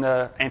 from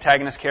the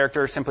antagonist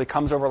character simply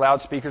comes over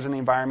loudspeakers in the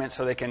environment,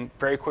 so they can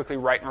very quickly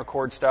write and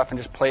record stuff and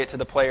just play it to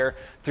the player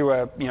through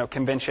a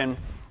convention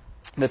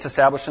that's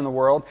established in the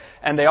world.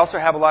 And they also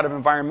have a lot of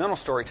environmental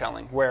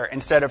storytelling, where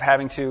instead of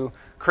having to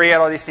create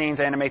all these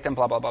scenes, animate them,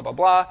 blah, blah, blah, blah,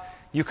 blah,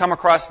 you come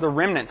across the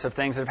remnants of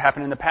things that have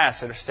happened in the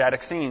past that are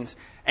static scenes.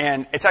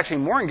 And it's actually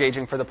more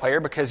engaging for the player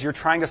because you're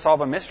trying to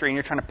solve a mystery and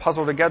you're trying to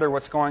puzzle together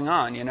what's going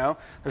on, There's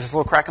this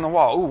little crack in the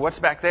wall. Ooh, what's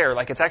back there?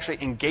 It's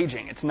actually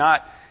engaging. It's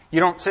not, you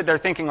don't sit there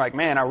thinking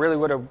man, I really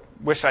would have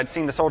wished I'd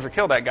seen the soldier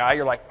kill that guy.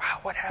 You're like, wow,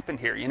 what happened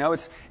here?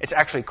 It's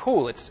actually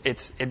cool.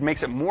 It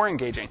makes it more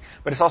engaging,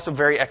 but it's also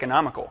very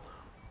economical.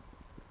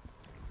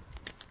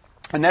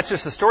 And that's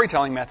just the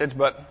storytelling methods,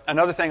 but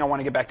another thing I want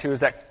to get back to is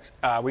that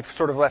we've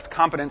sort of left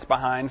competence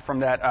behind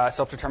from that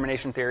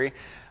self-determination theory.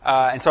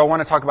 And so I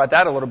want to talk about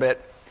that a little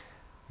bit.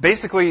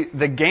 Basically,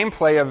 the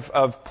gameplay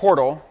of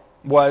Portal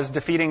was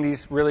defeating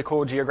these really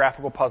cool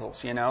geographical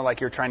puzzles,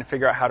 you're trying to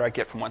figure out how do I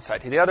get from one side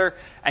to the other,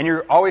 and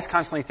you're always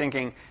constantly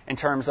thinking in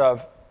terms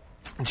of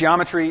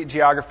geometry,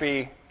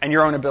 geography, and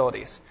your own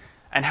abilities,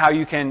 and how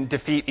you can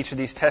defeat each of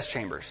these test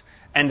chambers.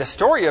 And the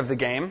story of the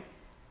game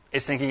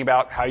is thinking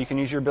about how you can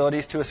use your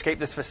abilities to escape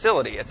this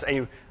facility. It's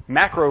a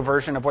macro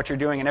version of what you're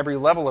doing in every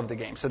level of the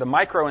game. So the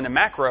micro and the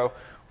macro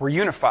were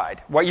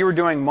unified. What you were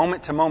doing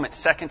moment to moment,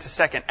 second to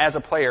second as a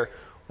player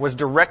was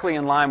directly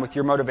in line with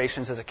your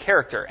motivations as a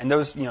character. And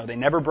those, they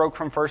never broke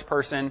from first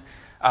person.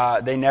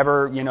 They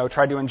never,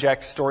 tried to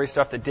inject story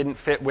stuff that didn't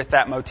fit with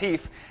that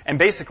motif. And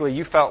basically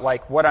you felt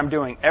like what I'm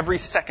doing every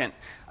second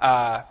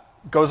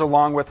goes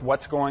along with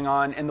what's going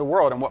on in the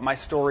world and what my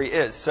story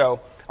is. So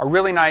a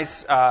really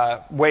nice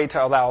way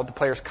to allow the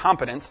player's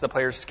competence, the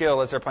player's skill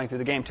as they're playing through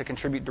the game, to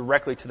contribute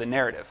directly to the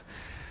narrative.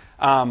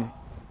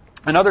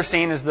 Another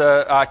scene is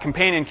the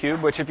companion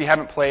cube, which if you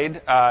haven't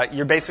played,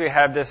 you basically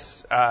have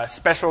this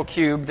special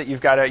cube that you've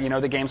got to,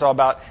 the game's all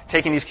about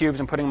taking these cubes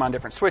and putting them on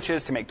different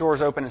switches to make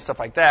doors open and stuff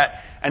like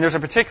that. And there's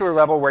a particular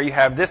level where you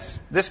have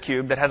this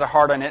cube that has a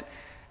heart on it,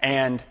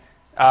 and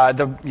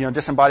the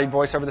disembodied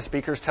voice over the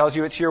speakers tells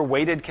you it's your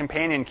weighted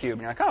companion cube.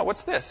 And you're like, oh,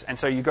 what's this? And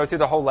so you go through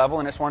the whole level,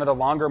 and it's one of the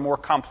longer, more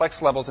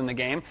complex levels in the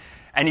game.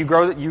 And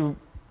you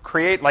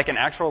create like an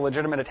actual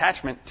legitimate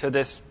attachment to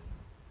this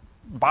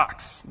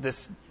box,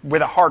 this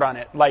with a heart on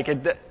it.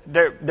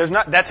 There's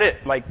not. That's it.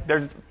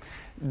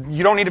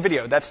 You don't need a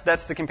video.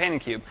 That's the companion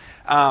cube.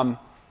 And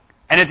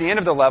at the end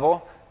of the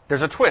level,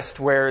 there's a twist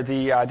where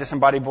the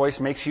disembodied voice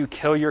makes you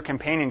kill your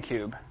companion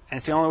cube, and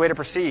it's the only way to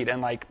proceed.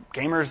 And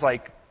gamers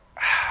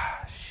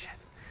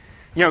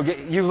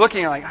shit. You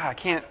looking like, I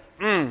can't,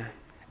 and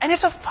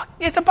it's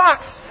a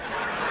box.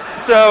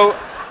 So,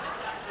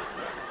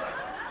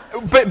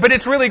 but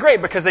it's really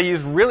great because they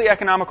use really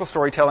economical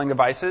storytelling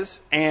devices,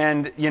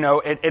 and,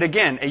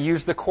 it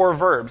used the core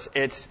verbs.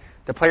 It's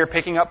the player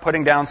picking up,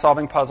 putting down,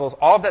 solving puzzles.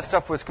 All of that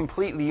stuff was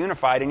completely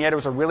unified, and yet it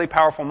was a really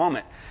powerful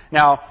moment.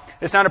 Now,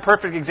 it's not a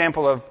perfect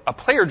example of a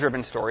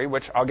player-driven story,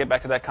 which I'll get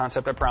back to that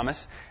concept, I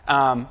promise.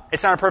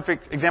 It's not a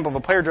perfect example of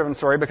a player-driven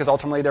story because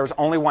ultimately there was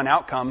only one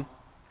outcome.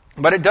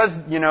 But it does,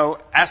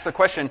 ask the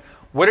question,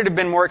 would it have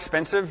been more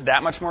expensive,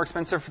 that much more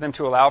expensive, for them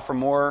to allow for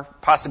more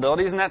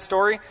possibilities in that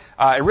story?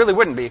 It really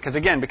wouldn't be, because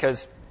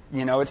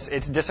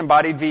it's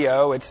disembodied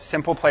VO, it's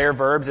simple player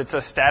verbs, it's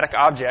a static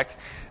object.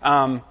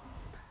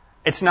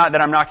 It's not that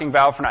I'm knocking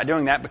Valve for not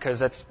doing that,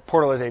 because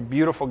Portal is a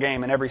beautiful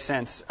game in every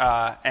sense,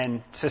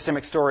 and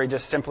systemic story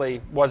just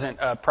simply wasn't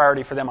a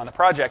priority for them on the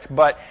project.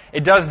 But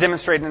it does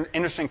demonstrate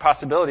interesting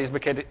possibilities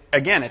because,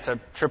 again, it's a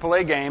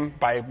AAA game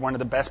by one of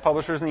the best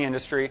publishers in the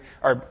industry,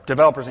 or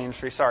developers in the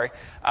industry, sorry.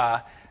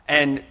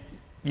 And,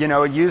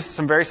 it used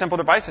some very simple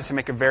devices to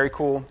make a very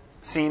cool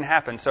scene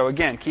happen. So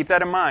again, keep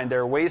that in mind.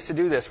 There are ways to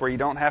do this where you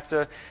don't have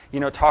to,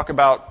 talk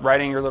about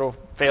writing your little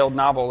failed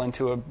novel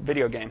into a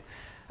video game.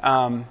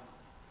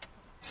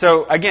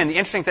 So again, the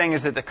interesting thing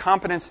is that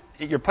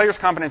your player's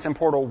competence in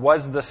Portal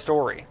was the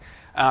story.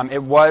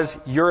 It was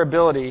your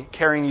ability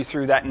carrying you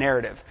through that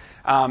narrative.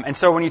 And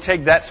so when you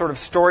take that sort of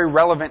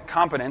story-relevant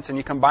competence and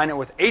you combine it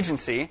with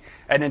agency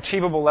at an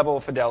achievable level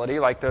of fidelity,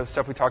 like the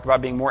stuff we talked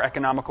about being more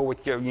economical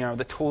with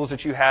the tools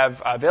that you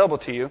have available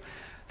to you,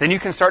 then you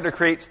can start to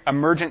create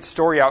emergent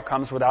story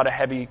outcomes without a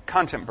heavy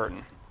content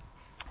burden.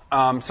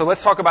 So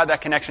let's talk about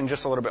that connection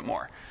just a little bit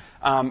more.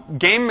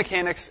 Game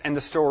mechanics and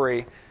the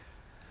story,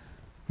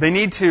 they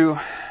need to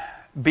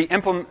be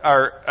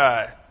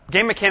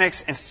game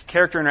mechanics and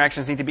character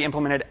interactions need to be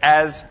implemented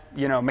as,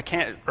 let me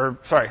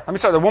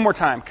start that one more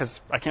time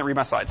because I can't read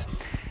my slides.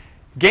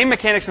 Game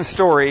mechanics and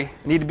story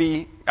need to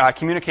be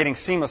communicating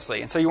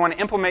seamlessly. And so you want to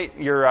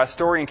implement your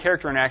story and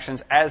character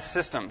interactions as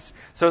systems.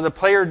 So the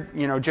player,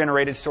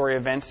 generated story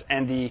events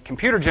and the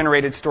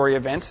computer-generated story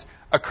events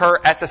occur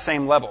at the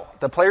same level.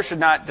 The player should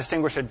not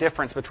distinguish a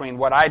difference between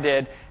what I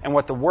did and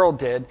what the world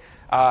did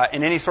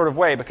in any sort of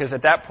way, because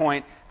at that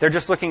point, they're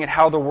just looking at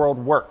how the world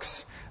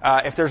works.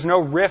 If there's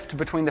no rift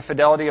between the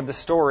fidelity of the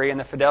story and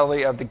the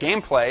fidelity of the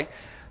gameplay,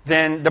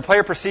 then the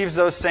player perceives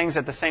those things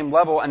at the same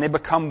level and they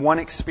become one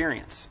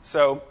experience.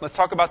 So let's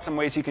talk about some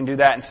ways you can do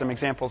that and some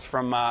examples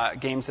from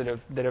games that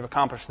have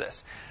accomplished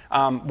this.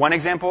 One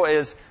example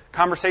is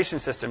conversation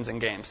systems in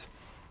games.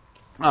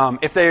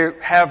 If they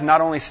have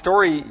not only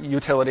story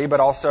utility but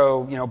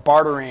also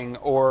bartering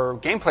or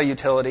gameplay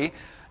utility,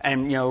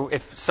 and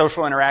if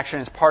social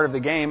interaction is part of the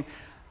game,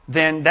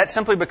 then that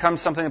simply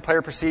becomes something the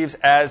player perceives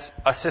as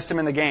a system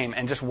in the game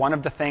and just one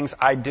of the things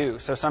I do.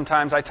 So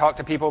sometimes I talk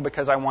to people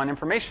because I want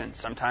information.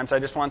 Sometimes I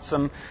just want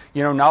some,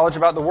 knowledge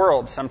about the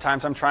world.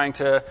 Sometimes I'm trying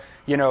to,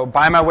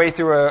 buy my way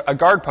through a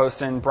guard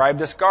post and bribe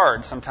this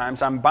guard.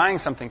 Sometimes I'm buying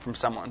something from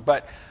someone.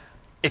 But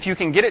if you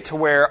can get it to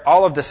where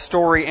all of the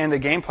story and the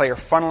gameplay are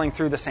funneling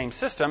through the same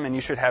system, and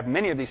you should have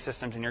many of these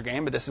systems in your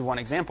game, but this is one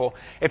example.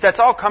 If that's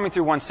all coming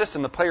through one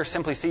system, the player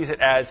simply sees it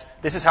as,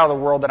 this is how the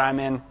world that I'm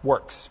in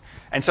works.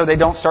 And so they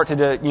don't start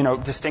to,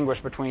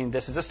 distinguish between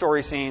this is a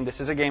story scene, this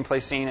is a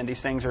gameplay scene, and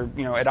these things are,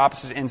 at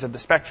opposite ends of the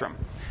spectrum.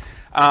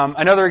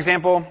 Another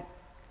example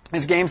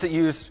is games that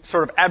use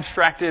sort of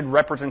abstracted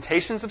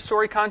representations of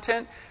story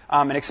content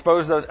and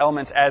expose those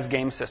elements as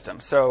game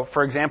systems. So,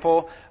 for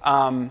example,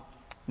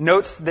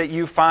 notes that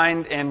you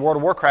find in World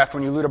of Warcraft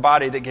when you loot a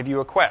body that give you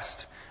a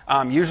quest.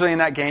 Usually in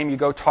that game, you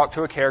go talk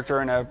to a character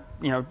and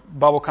a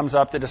bubble comes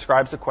up that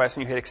describes the quest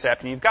and you hit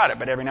accept and you've got it.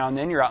 But every now and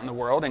then you're out in the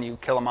world and you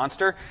kill a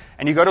monster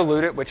and you go to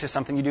loot it, which is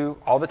something you do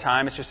all the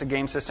time. It's just a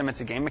game system.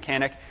 It's a game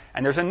mechanic.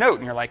 And there's a note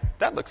and you're like,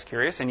 that looks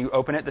curious. And you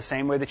open it the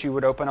same way that you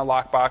would open a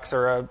lockbox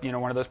or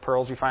one of those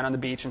pearls you find on the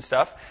beach and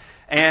stuff.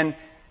 And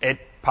it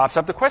pops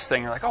up the quest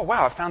thing. You're like, oh,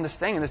 wow, I found this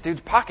thing in this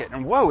dude's pocket.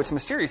 And whoa, it's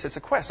mysterious. It's a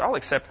quest. I'll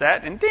accept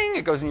that. And ding,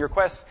 it goes in your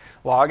quest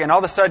log. And all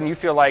of a sudden you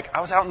feel like I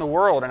was out in the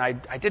world and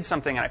I did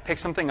something and I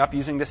picked something up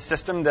using this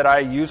system that I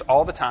use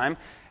all the time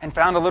and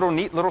found a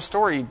neat little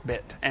story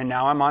bit. And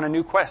now I'm on a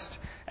new quest.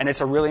 And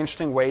it's a really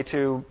interesting way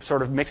to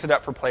sort of mix it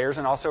up for players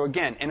and also,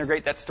 again,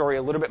 integrate that story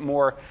a little bit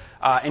more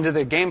into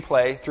the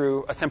gameplay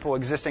through a simple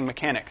existing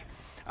mechanic.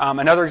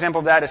 Another example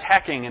of that is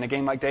hacking in a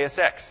game like Deus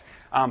Ex.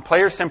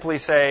 Players simply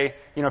say,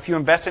 if you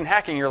invest in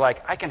hacking, you're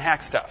like, I can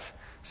hack stuff.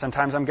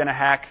 Sometimes I'm going to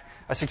hack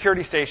a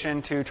security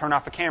station to turn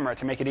off a camera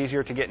to make it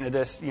easier to get into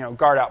this,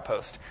 guard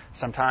outpost.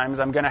 Sometimes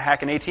I'm going to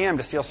hack an ATM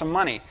to steal some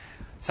money.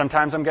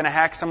 Sometimes I'm going to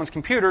hack someone's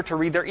computer to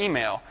read their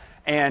email.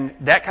 And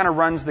that kind of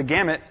runs the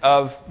gamut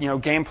of,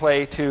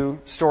 gameplay to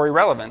story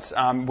relevance.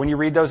 When you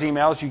read those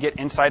emails, you get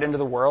insight into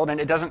the world,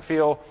 and it doesn't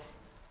feel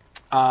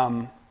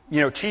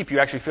cheap. You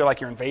actually feel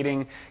like you're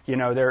invading,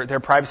 their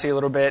privacy a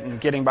little bit and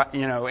getting,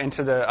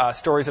 into the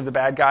stories of the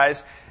bad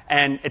guys.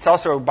 And it's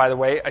also, by the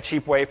way, a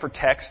cheap way for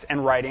text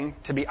and writing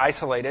to be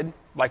isolated,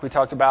 like we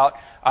talked about,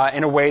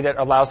 in a way that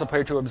allows the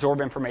player to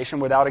absorb information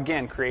without,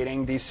 again,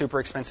 creating these super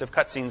expensive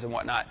cutscenes and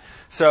whatnot.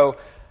 So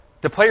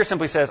the player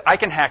simply says, I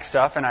can hack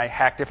stuff, and I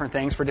hack different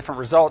things for different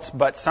results,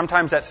 but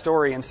sometimes that's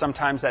story and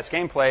sometimes that's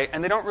gameplay,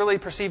 and they don't really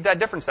perceive that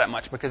difference that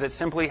much because it's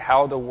simply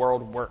how the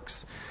world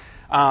works.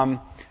 And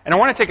I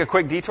want to take a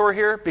quick detour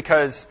here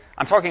because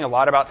I'm talking a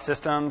lot about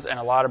systems and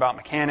a lot about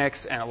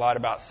mechanics and a lot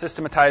about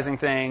systematizing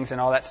things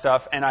and all that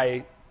stuff. And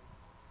I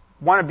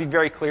want to be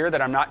very clear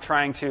that I'm not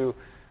trying to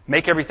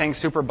make everything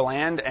super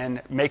bland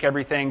and make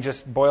everything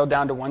just boiled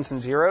down to ones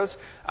and zeros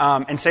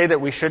and say that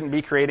we shouldn't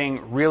be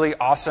creating really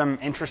awesome,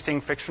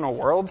 interesting fictional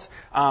worlds.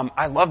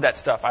 I love that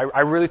stuff.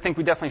 I really think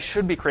we definitely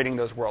should be creating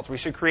those worlds. We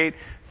should create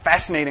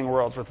fascinating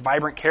worlds with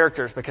vibrant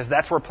characters because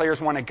that's where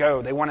players want to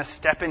go. They want to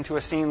step into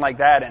a scene like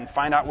that and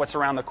find out what's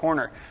around the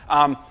corner.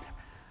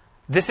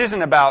 This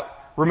isn't about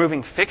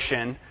removing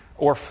fiction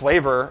or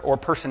flavor or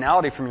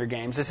personality from your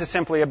games. This is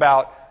simply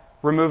about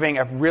removing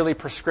a really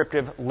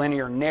prescriptive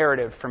linear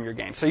narrative from your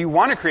game. So you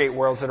want to create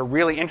worlds that are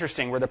really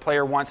interesting where the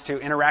player wants to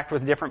interact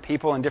with different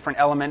people and different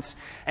elements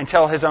and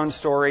tell his own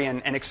story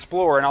and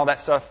explore and all that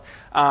stuff.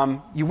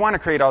 You want to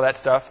create all that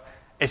stuff.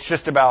 It's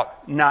just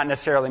about not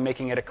necessarily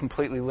making it a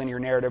completely linear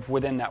narrative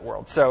within that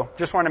world. So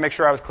just wanted to make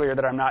sure I was clear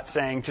that I'm not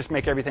saying just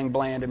make everything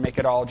bland and make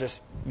it all just,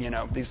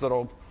 these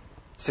little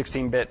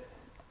 16-bit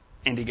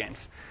indie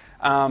games.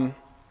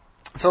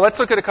 So let's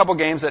look at a couple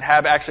games that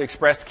have actually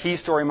expressed key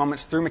story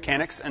moments through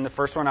mechanics. And the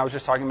first one I was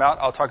just talking about,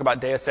 I'll talk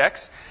about Deus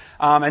Ex.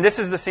 And this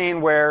is the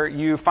scene where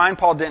you find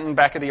Paul Denton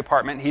back at the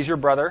apartment. He's your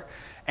brother.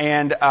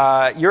 And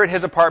you're at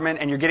his apartment,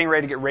 and you're getting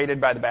ready to get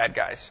raided by the bad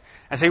guys.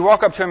 And so you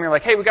walk up to him, and you're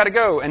like, hey, we got to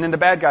go. And then the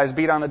bad guys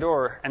beat on the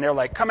door, and they're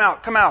like, come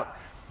out, come out.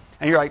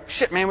 And you're like,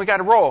 shit, man, we got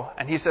to roll.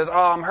 And he says, oh,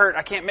 I'm hurt.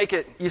 I can't make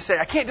it. You say,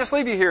 I can't just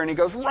leave you here. And he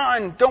goes,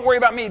 run. Don't worry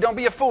about me. Don't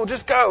be a fool.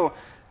 Just go.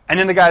 And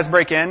then the guys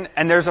break in,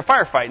 and there's a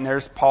firefight. And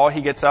there's Paul.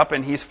 He gets up,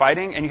 and he's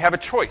fighting. And you have a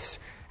choice.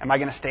 Am I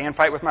going to stay and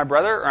fight with my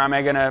brother, or am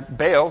I going to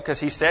bail? Because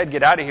he said,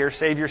 get out of here.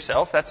 Save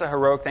yourself. That's a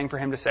heroic thing for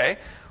him to say.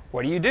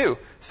 What do?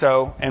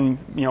 So, and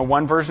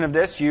one version of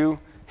this, you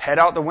head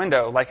out the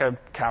window like a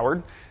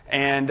coward.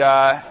 And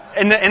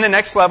in the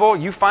next level,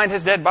 you find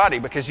his dead body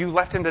because you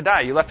left him to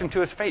die. You left him to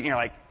his fate. And you're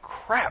like,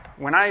 crap,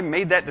 when I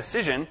made that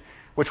decision,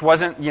 which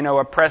wasn't,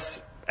 a press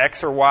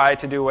X or Y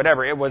to do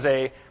whatever. It was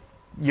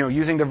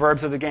using the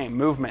verbs of the game,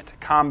 movement,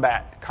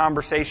 combat,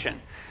 conversation.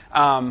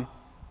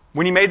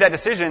 When you made that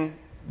decision,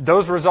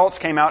 those results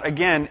came out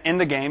again in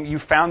the game. You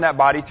found that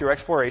body through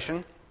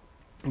exploration.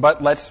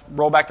 But let's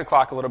roll back the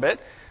clock a little bit.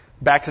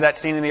 Back to that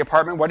scene in the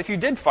apartment. What if you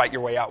did fight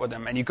your way out with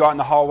him and you go out in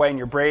the hallway and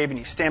you're brave and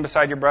you stand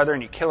beside your brother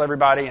and you kill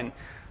everybody and,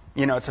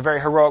 it's a very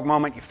heroic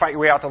moment. You fight your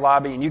way out the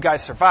lobby and you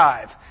guys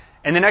survive.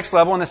 And the next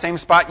level in the same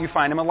spot, you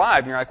find him alive.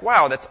 And you're like,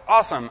 wow, that's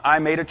awesome. I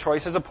made a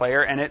choice as a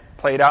player and it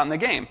played out in the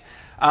game.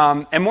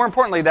 And more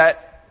importantly,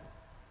 that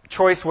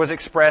choice was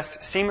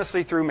expressed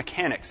seamlessly through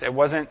mechanics. It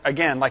wasn't,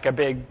 again, like a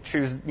big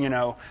choose,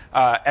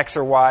 X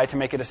or Y to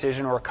make a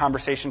decision or a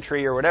conversation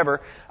tree or whatever.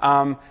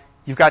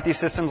 You've got these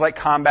systems like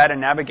combat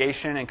and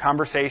navigation and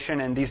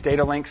conversation and these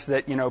data links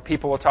that,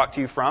 people will talk to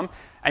you from.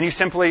 And you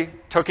simply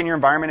took in your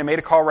environment and made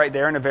a call right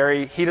there in a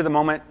very heat of the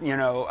moment,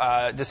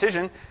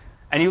 decision,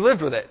 and you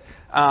lived with it.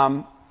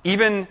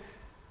 Even,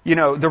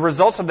 the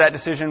results of that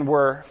decision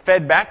were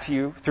fed back to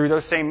you through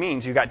those same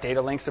means. You got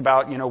data links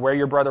about, where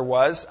your brother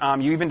was.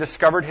 You even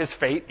discovered his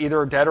fate,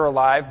 either dead or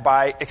alive,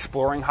 by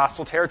exploring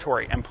hostile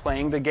territory and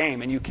playing the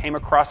game. And you came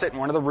across it in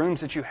one of the rooms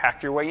that you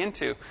hacked your way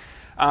into.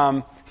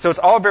 So it's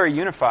all very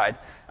unified.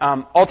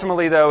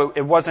 Ultimately, though,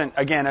 it wasn't,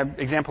 again, an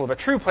example of a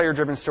true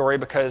player-driven story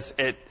because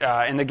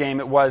in the game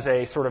it was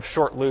a sort of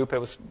short loop. It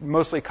was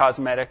mostly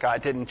cosmetic.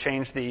 It didn't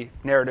change the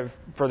narrative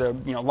for the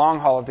long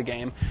haul of the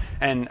game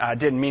and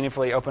didn't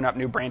meaningfully open up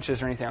new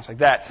branches or anything else like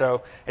that.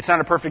 So it's not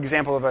a perfect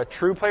example of a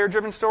true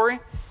player-driven story,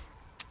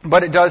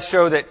 but it does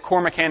show that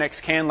core mechanics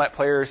can let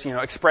players,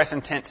 express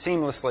intent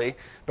seamlessly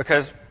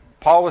because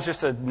Paul was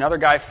just another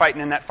guy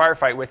fighting in that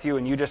firefight with you,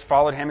 and you just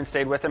followed him and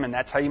stayed with him, and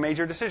that's how you made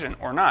your decision,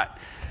 or not.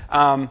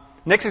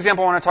 Next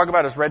example I want to talk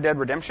about is Red Dead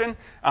Redemption.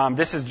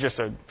 This is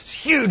just a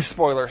huge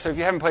spoiler, so if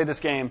you haven't played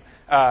this game,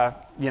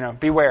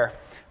 beware.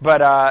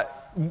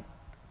 But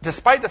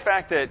despite the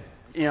fact that,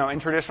 in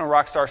traditional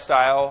Rockstar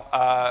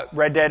style,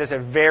 Red Dead is a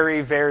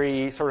very,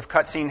 very sort of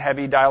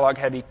cutscene-heavy,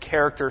 dialogue-heavy,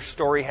 character,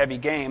 story-heavy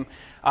game,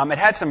 it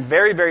had some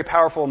very, very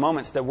powerful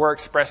moments that were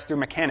expressed through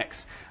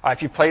mechanics.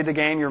 If you played the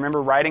game, you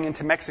remember riding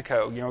into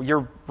Mexico.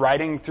 You're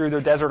riding through the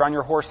desert on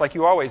your horse like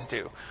you always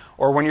do.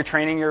 Or when you're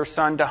training your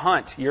son to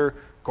hunt, you're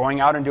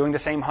going out and doing the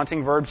same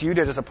hunting verbs you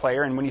did as a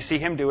player. And when you see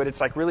him do it,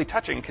 it's like really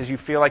touching because you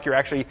feel like you're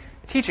actually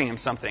teaching him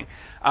something.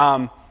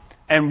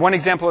 And one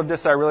example of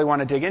this I really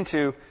want to dig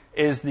into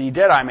is the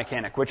Deadeye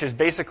mechanic, which is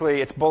basically,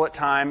 it's bullet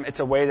time.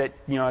 It's a way that,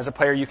 as a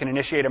player, you can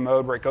initiate a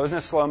mode where it goes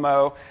into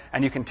slow-mo,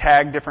 and you can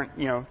tag different,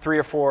 3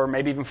 or 4,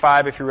 maybe even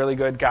 5 if you're really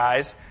good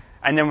guys.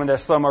 And then when the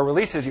slow-mo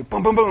releases, you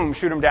boom, boom, boom,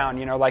 shoot them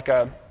down, like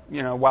a,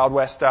 Wild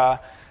West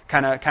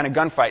kind of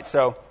gunfight.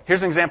 So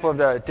here's an example of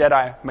the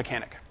Deadeye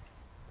mechanic.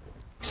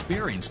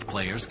 Experienced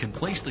players can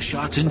place the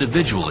shots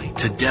individually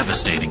to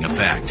devastating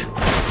effect.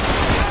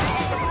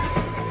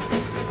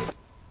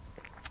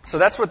 So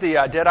that's what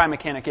the Deadeye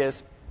mechanic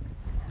is.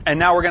 And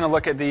now we're going to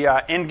look at the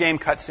end-game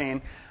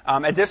cutscene.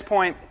 At this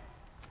point,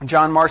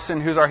 John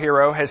Marston, who's our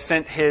hero, has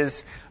sent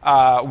his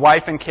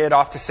wife and kid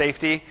off to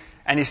safety,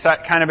 and he's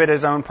kind of at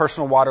his own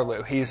personal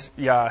Waterloo. He's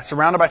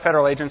surrounded by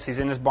federal agents. He's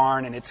in his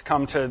barn, and it's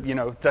come to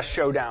the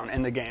showdown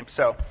in the game.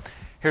 So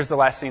here's the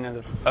last scene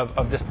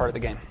of this part of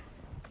the game.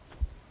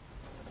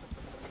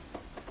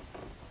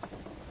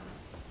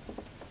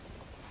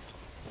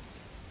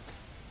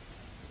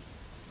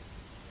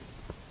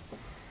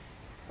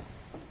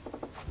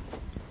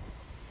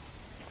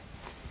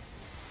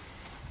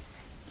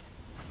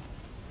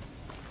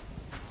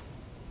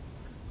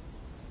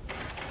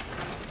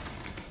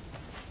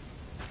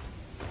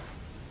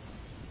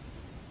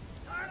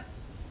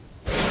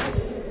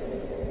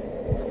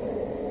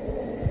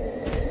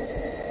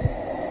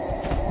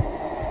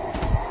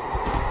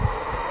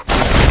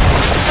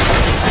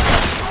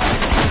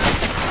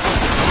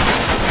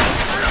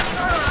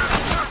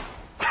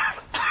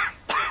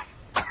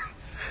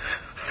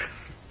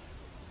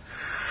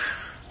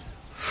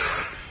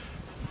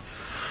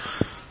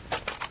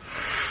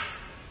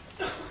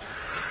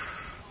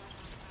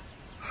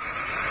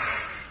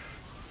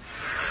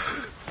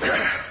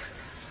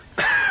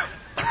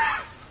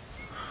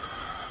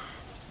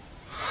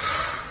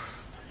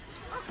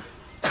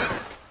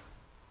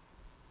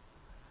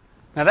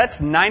 Now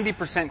that's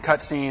 90%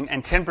 cutscene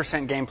and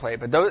 10% gameplay,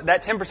 but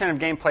that 10% of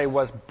gameplay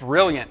was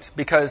brilliant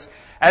because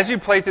as you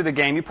play through the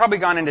game, you've probably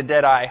gone into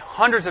Deadeye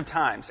hundreds of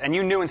times, and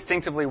you knew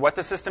instinctively what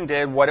the system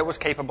did, what it was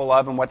capable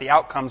of, and what the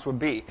outcomes would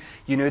be.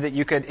 You knew that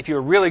you could, if you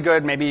were really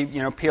good, maybe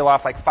peel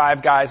off like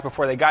 5 guys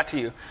before they got to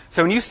you.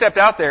 So when you stepped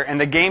out there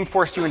and the game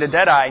forced you into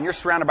Deadeye and you're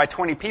surrounded by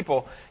 20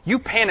 people, you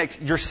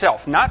panicked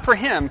yourself, not for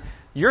him,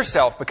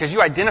 yourself, because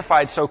you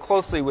identified so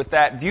closely with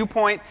that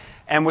viewpoint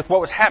and with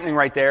what was happening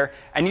right there,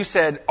 and you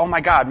said, oh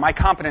my God, my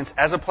competence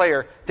as a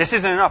player, this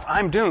isn't enough,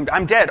 I'm doomed,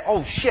 I'm dead,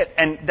 oh shit,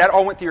 and that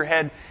all went through your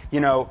head,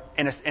 in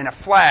a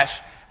flash,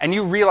 and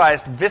you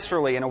realized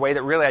viscerally in a way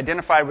that really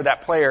identified with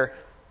that player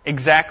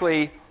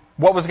exactly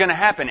what was going to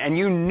happen, and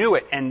you knew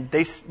it, and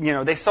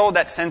they sold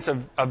that sense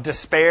of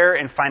despair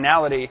and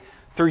finality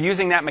through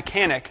using that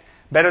mechanic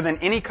better than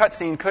any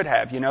cutscene could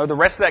have. The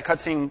rest of that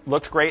cutscene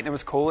looked great and it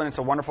was cool and it's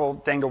a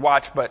wonderful thing to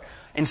watch, but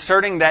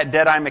inserting that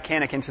Deadeye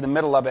mechanic into the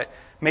middle of it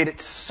made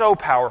it so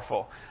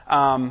powerful.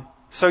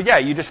 So yeah,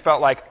 you just felt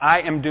like,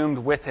 I am doomed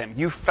with him.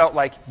 You felt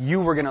like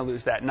you were going to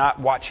lose that, not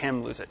watch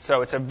him lose it.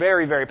 So it's a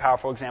very, very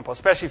powerful example,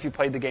 especially if you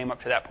played the game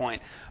up to that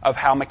point, of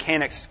how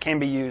mechanics can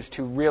be used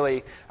to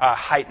really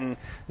heighten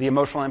the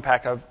emotional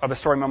impact of a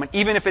story moment,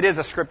 even if it is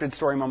a scripted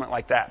story moment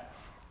like that.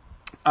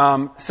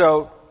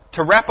 So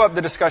to wrap up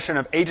the discussion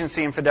of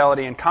agency and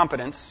fidelity and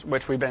competence,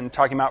 which we've been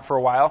talking about for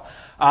a while,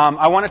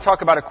 I want to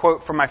talk about a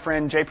quote from my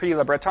friend J.P.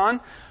 Le Breton,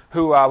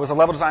 who was a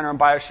level designer on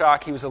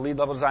BioShock. He was a lead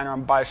level designer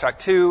on BioShock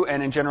 2,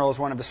 and in general is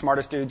one of the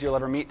smartest dudes you'll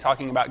ever meet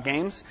talking about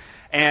games.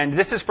 And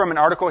this is from an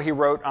article he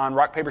wrote on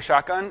Rock, Paper,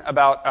 Shotgun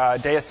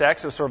about Deus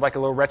Ex. It was sort of like a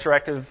little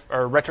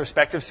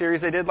retrospective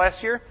series they did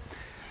last year.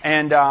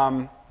 And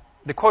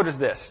the quote is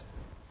this: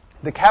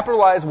 "The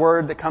capitalized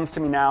word that comes to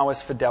me now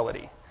is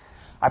fidelity.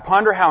 I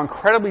ponder how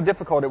incredibly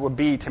difficult it would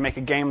be to make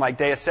a game like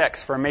Deus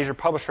Ex for a major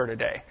publisher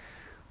today.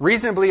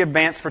 Reasonably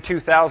advanced for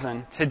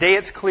 2000, today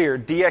it's clear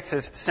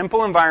DX's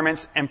simple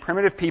environments and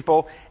primitive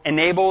people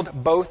enabled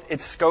both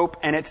its scope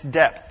and its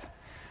depth.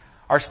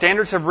 Our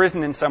standards have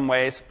risen in some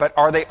ways, but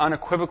are they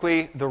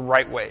unequivocally the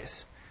right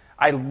ways?"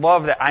 I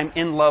love that. I'm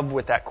in love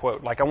with that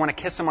quote. Like, I want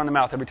to kiss him on the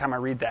mouth every time I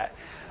read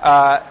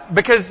that.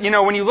 Because,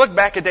 when you look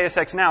back at Deus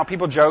Ex now,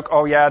 people joke,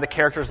 oh yeah, the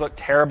characters look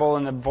terrible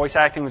and the voice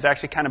acting was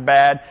actually kind of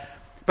bad.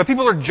 But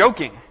people are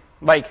joking.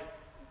 Like,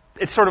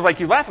 it's sort of like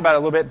you laugh about it a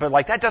little bit, but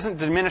like that doesn't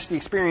diminish the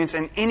experience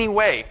in any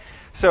way.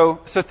 So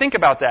think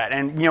about that.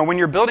 And, when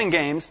you're building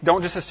games,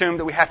 don't just assume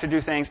that we have to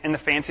do things in the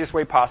fanciest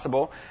way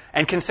possible,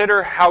 and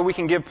consider how we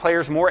can give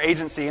players more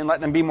agency and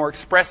let them be more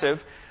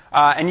expressive,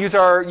 and use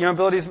our,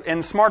 abilities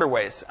in smarter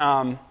ways.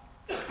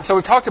 So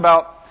we've talked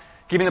about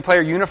giving the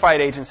player unified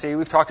agency.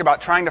 We've talked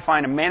about trying to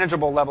find a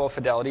manageable level of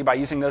fidelity by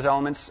using those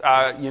elements,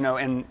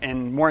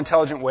 in more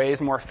intelligent ways,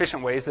 more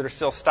efficient ways that are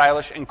still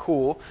stylish and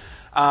cool.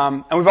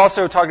 And we've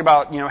also talked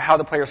about, how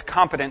the player's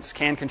competence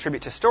can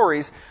contribute to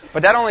stories,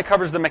 but that only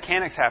covers the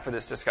mechanics half of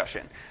this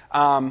discussion.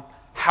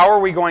 How are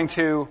we going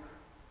to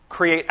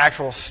create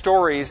actual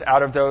stories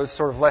out of those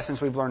sort of lessons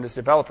we've learned as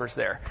developers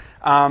there?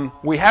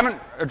 We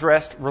haven't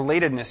addressed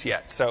relatedness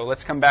yet, so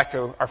let's come back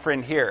to our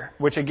friend here,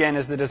 which again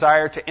is the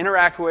desire to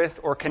interact with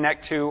or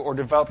connect to or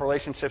develop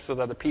relationships with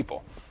other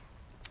people.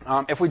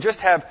 If we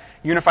just have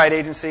unified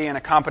agency and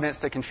a competence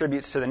that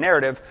contributes to the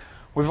narrative,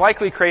 we've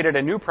likely created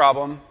a new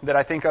problem that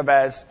I think of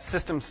as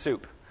system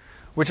soup,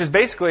 which is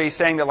basically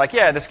saying that, like,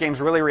 yeah, this game's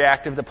really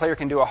reactive, the player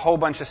can do a whole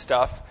bunch of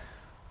stuff,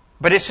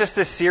 but it's just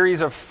this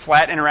series of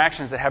flat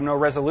interactions that have no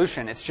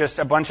resolution. It's just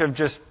a bunch of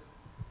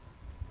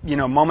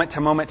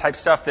moment-to-moment type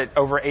stuff that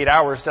over 8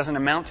 hours doesn't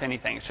amount to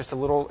anything. It's just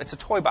it's a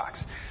toy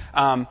box.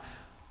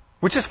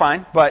 Which is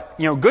fine, but,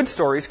 good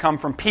stories come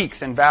from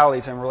peaks and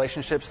valleys and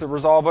relationships that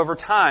resolve over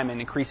time and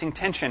increasing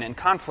tension and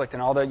conflict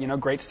and all the,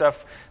 great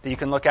stuff that you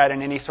can look at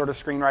in any sort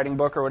of screenwriting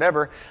book or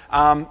whatever.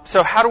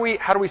 So how do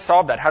we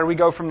solve that? How do we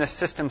go from this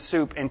system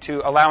soup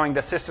into allowing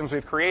the systems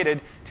we've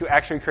created to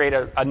actually create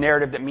a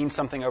narrative that means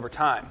something over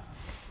time?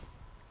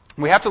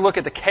 We have to look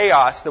at the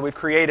chaos that we've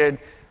created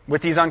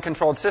with these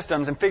uncontrolled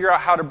systems and figure out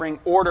how to bring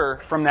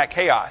order from that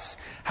chaos,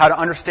 how to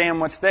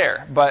understand what's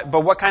there. But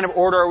what kind of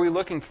order are we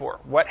looking for?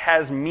 What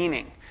has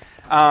meaning?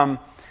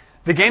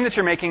 The game that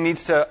you're making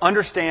needs to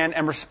understand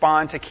and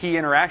respond to key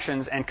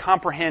interactions and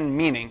comprehend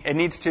meaning. It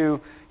needs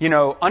to,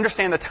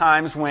 understand the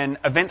times when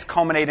events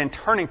culminate in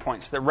turning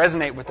points that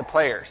resonate with the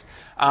players.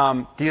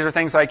 These are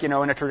things like, in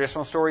a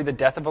traditional story, the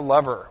death of a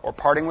lover, or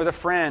parting with a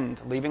friend,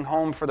 leaving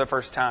home for the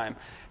first time,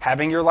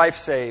 having your life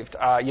saved,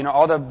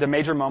 all the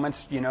major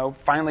moments,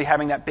 finally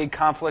having that big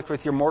conflict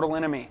with your mortal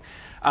enemy.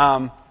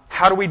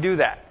 How do we do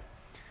that?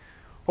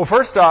 Well,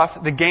 first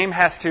off, the game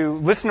has to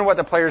listen to what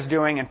the player's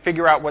doing and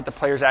figure out what the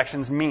player's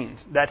actions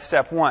means. That's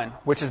step one,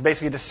 which is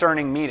basically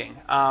discerning meaning.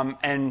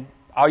 And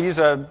I'll use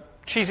a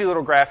cheesy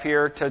little graph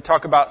here to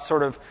talk about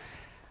sort of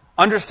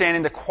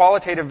understanding the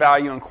qualitative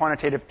value and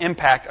quantitative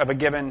impact of a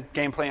given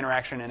gameplay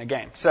interaction in a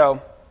game.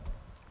 So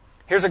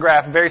here's a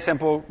graph, very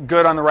simple,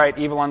 good on the right,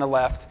 evil on the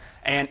left,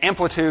 and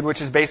amplitude,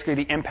 which is basically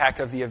the impact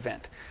of the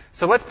event.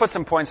 So let's put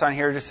some points on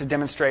here just to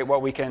demonstrate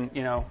what we can,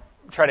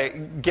 try to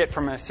get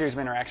from a series of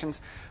interactions.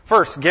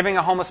 First, giving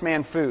a homeless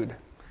man food.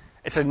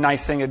 It's a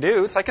nice thing to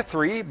do. It's like a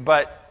 3,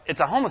 but it's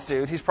a homeless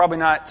dude. He's probably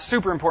not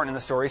super important in the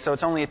story, so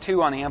it's only a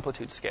 2 on the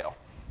amplitude scale.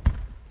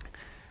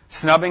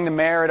 Snubbing the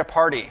mayor at a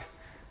party.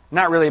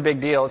 Not really a big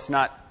deal. It's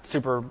not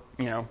super,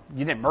 you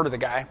didn't murder the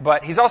guy,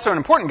 but he's also an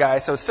important guy,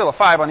 so it's still a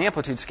 5 on the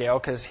amplitude scale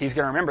because he's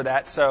going to remember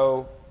that,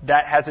 so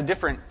that has a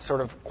different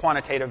sort of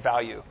quantitative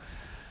value.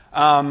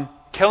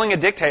 Killing a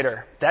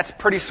dictator. That's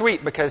pretty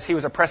sweet because he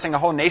was oppressing a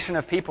whole nation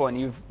of people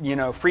and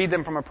you've, freed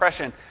them from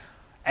oppression.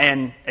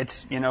 And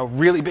it's,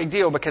 really big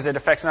deal because it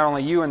affects not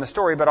only you in the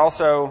story, but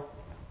also,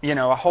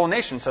 a whole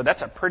nation. So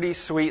that's a pretty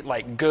sweet,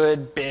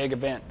 good, big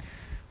event.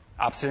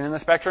 Opposite end of the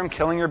spectrum,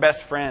 killing your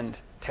best friend.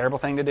 Terrible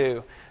thing to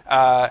do.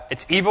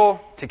 It's evil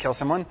to kill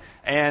someone.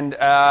 And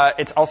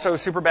it's also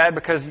super bad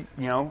because,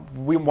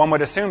 one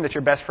would assume that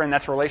your best friend,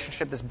 that's a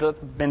relationship that's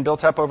been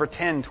built up over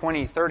 10,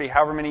 20, 30,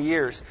 however many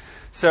years.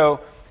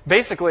 So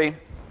basically,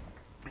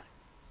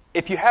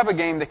 if you have a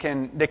game that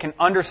can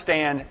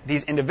understand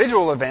these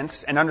individual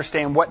events and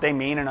understand what they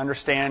mean and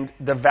understand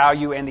the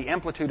value and the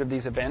amplitude of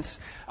these events,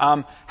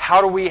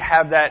 how do we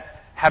have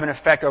that have an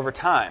effect over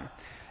time?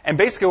 And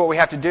basically what we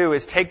have to do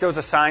is take those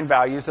assigned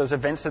values, those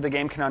events that the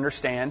game can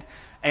understand,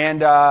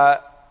 and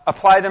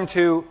apply them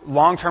to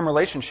long-term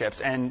relationships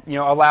and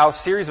allow a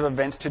series of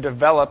events to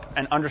develop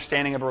an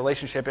understanding of a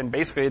relationship in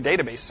basically a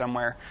database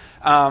somewhere.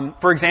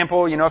 For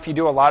example, if you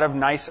do a lot of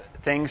nice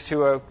things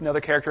to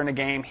another character in a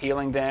game,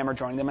 healing them or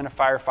joining them in a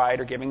firefight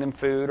or giving them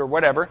food or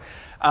whatever,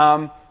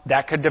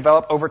 that could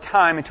develop over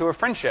time into a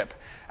friendship.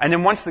 And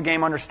then once the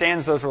game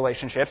understands those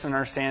relationships and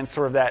understands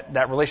sort of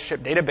that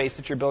relationship database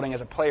that you're building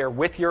as a player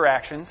with your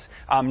actions,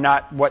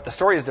 not what the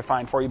story is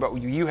defined for you, but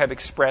what you have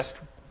expressed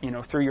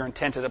through your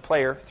intent as a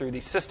player, through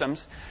these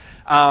systems,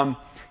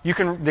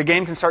 the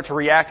game can start to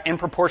react in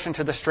proportion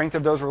to the strength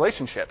of those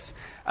relationships.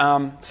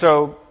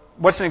 So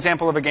what's an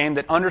example of a game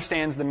that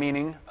understands the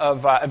meaning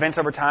of events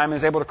over time and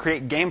is able to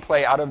create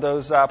gameplay out of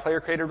those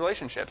player-created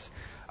relationships?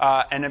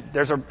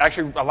 There's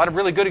actually a lot of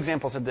really good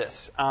examples of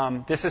this.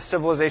 This is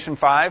Civilization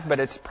 5, but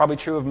it's probably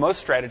true of most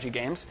strategy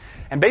games.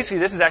 And basically,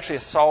 this is actually a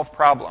solved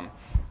problem.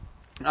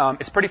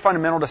 It's pretty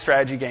fundamental to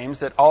strategy games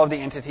that all of the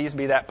entities,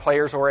 be that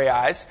players or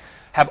AIs,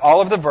 have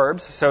all of the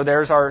verbs. So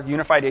there's our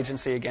unified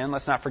agency again.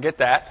 Let's not forget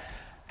that.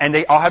 And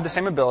they all have the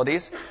same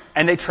abilities.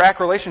 And they track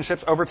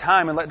relationships over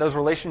time and let those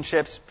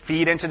relationships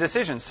feed into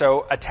decisions.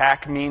 So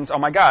attack means, oh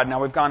my God, now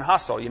we've gone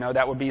hostile.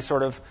 That would be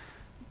sort of,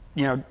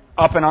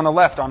 up and on the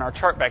left on our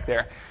chart back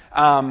there.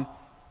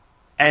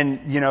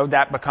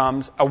 That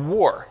becomes a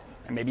war.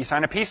 And maybe you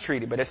sign a peace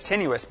treaty, but it's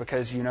tenuous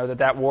because you know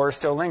that war is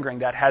still lingering.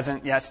 That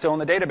it's still in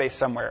the database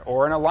somewhere,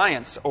 or an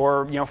alliance,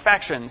 or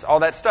factions,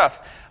 all that stuff.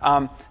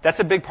 That's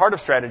a big part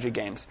of strategy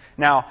games.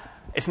 Now,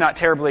 it's not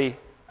terribly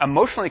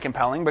emotionally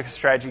compelling because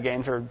strategy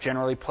games are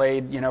generally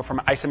played, from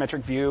an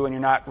isometric view, and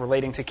you're not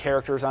relating to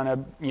characters on a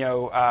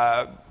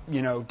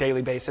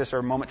daily basis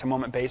or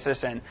moment-to-moment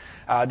basis, and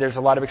there's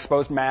a lot of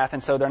exposed math,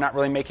 and so they're not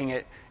really making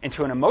it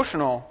into an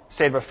emotional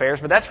state of affairs.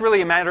 But that's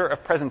really a matter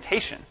of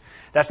presentation.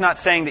 That's not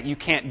saying that you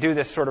can't do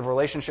this sort of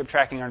relationship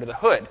tracking under the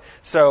hood.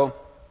 So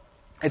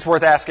it's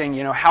worth asking,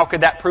 how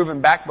could that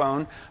proven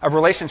backbone of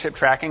relationship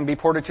tracking be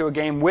ported to a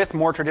game with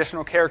more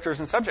traditional characters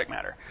and subject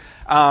matter?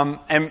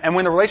 And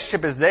when the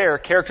relationship is there,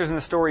 characters in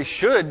the story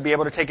should be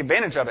able to take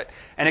advantage of it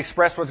and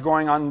express what's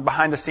going on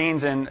behind the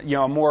scenes in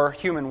a more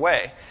human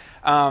way.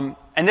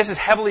 And this is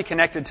heavily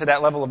connected to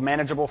that level of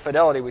manageable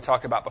fidelity we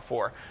talked about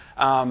before.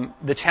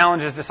 The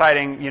challenge is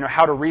deciding,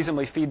 how to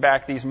reasonably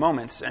feedback these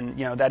moments. And,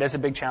 that is a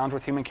big challenge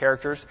with human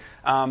characters.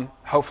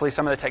 Hopefully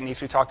some of the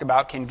techniques we talked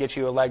about can get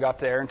you a leg up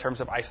there in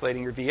terms of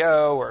isolating your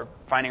VO or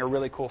finding a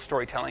really cool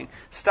storytelling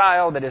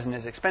style that isn't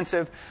as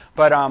expensive.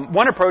 But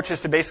one approach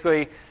is to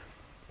basically,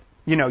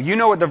 you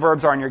know what the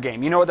verbs are in your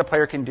game. You know what the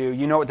player can do.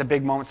 You know what the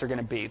big moments are going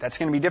to be. That's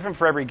going to be different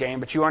for every game,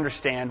 but you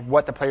understand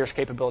what the player's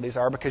capabilities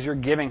are because you're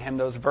giving him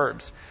those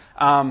verbs.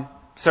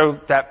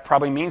 So that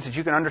probably means that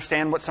you can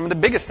understand what some of the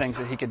biggest things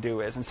that he could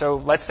do is. And so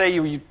let's say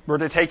you were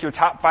to take your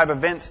top 5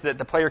 events that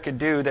the player could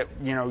do that,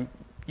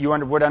 you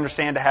would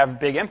understand to have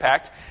big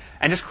impact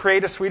and just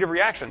create a suite of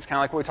reactions, kind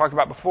of like what we talked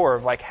about before,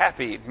 of like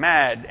happy,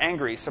 mad,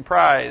 angry,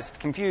 surprised,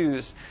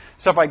 confused,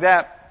 stuff like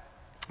that.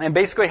 And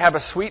basically have a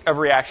suite of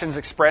reactions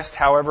expressed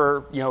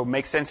however,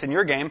 makes sense in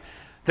your game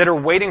that are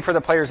waiting for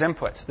the player's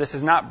inputs. This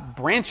is not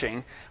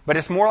branching, but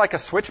it's more like a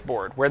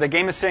switchboard where the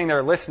game is sitting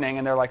there listening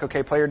and they're like,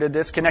 okay, player did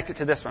this, connect it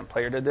to this one.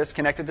 Player did this,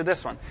 connect it to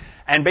this one.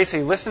 And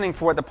basically listening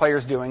for what the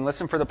player's doing,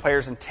 listen for the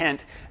player's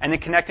intent, and then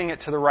connecting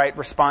it to the right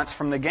response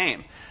from the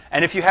game.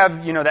 And if you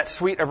have, that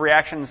suite of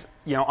reactions,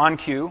 on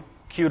cue,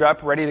 queued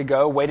up, ready to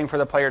go, waiting for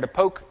the player to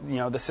poke,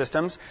 the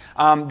systems.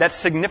 That's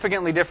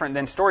significantly different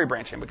than story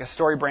branching because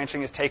story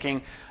branching is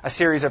taking a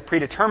series of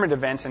predetermined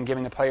events and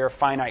giving the player a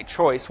finite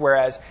choice.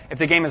 Whereas if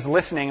the game is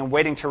listening and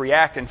waiting to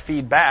react and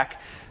feed back,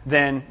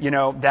 then,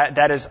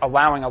 that is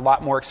allowing a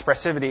lot more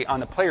expressivity on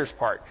the player's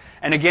part.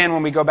 And again,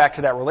 when we go back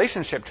to that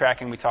relationship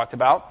tracking we talked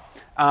about,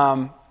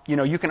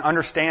 you can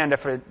understand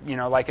if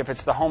if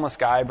it's the homeless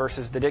guy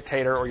versus the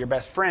dictator or your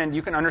best friend,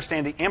 you can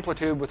understand the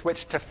amplitude with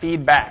which to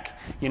feed back.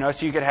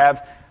 So you could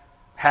have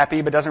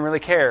happy but doesn't really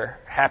care,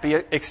 happy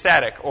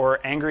ecstatic, or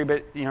angry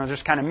but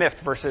just kind of miffed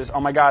versus, oh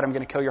my God, I'm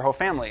going to kill your whole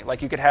family.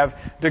 Like you could have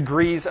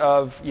degrees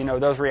of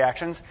those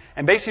reactions,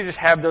 and basically just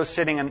have those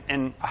sitting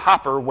in a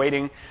hopper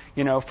waiting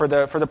for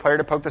the player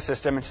to poke the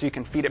system, and so you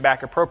can feed it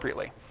back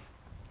appropriately.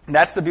 And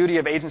that's the beauty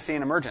of agency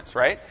and emergence,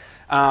 right?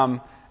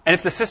 And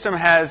if the system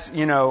has,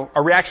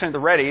 a reaction at the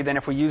ready, then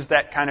if we use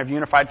that kind of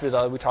unified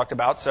fidelity we talked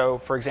about, so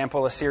for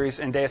example, a series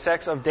in Deus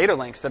Ex of data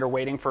links that are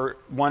waiting for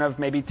one of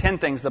maybe 10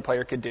 things the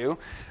player could do,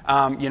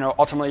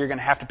 ultimately you're going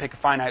to have to pick a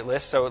finite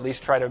list, so at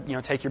least try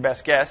to, take your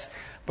best guess.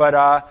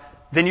 But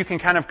then you can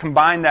kind of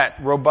combine that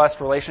robust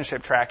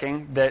relationship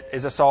tracking that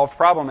is a solved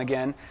problem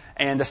again,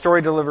 and the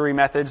story delivery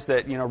methods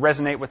that,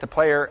 resonate with the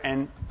player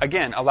and,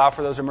 again, allow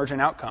for those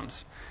emergent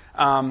outcomes.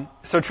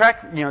 So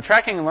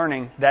tracking and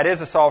learning, that is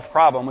a solved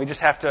problem. We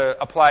just have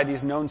to apply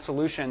these known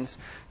solutions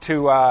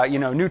to,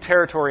 new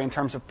territory in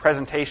terms of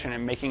presentation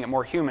and making it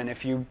more human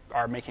if you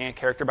are making a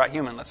character about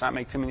human. Let's not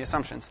make too many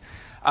assumptions.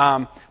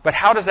 But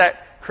how does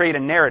that create a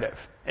narrative?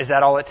 Is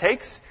that all it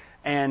takes?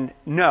 And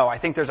no, I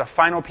think there's a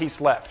final piece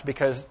left,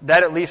 because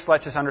that at least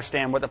lets us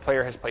understand what the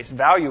player has placed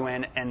value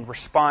in and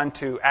respond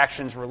to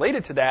actions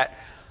related to that.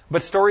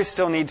 But stories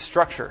still need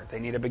structure. They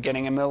need a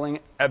beginning and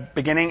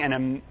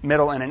a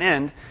middle and an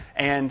end,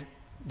 and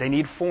they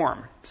need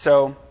form.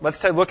 So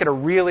let's look at a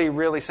really,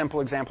 really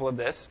simple example of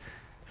this.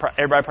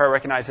 Everybody probably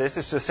recognizes this.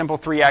 It's just a simple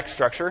 3-act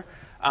structure.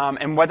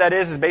 And what that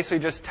is basically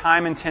just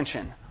time and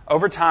tension.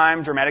 Over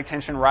time, dramatic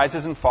tension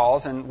rises and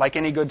falls, and like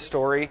any good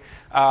story,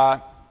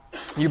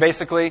 you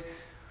basically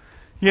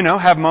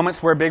have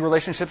moments where big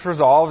relationships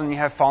resolve, and you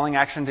have falling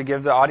action to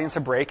give the audience a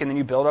break, and then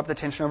you build up the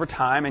tension over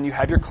time, and you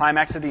have your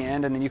climax at the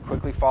end, and then you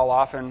quickly fall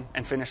off and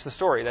finish the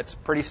story. That's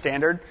pretty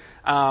standard.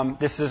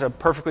 This is a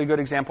perfectly good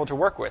example to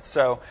work with.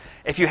 So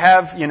if you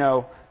have,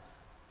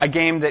 a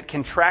game that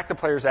can track the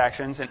player's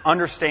actions and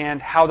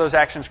understand how those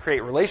actions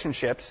create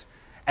relationships,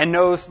 and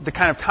knows the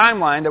kind of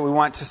timeline that we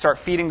want to start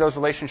feeding those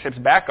relationships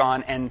back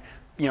on and,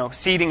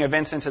 seeding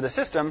events into the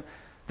system,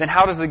 then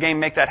how does the game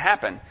make that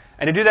happen?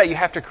 And to do that, you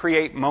have to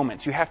create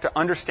moments. You have to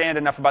understand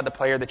enough about the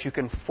player that you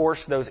can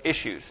force those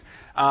issues.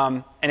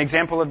 An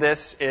example of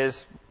this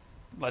is,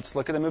 let's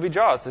look at the movie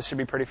Jaws. This should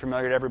be pretty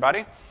familiar to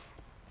everybody.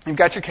 You've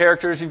got your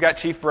characters. You've got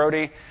Chief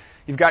Brody.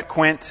 You've got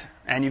Quint.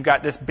 And you've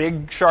got this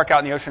big shark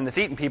out in the ocean that's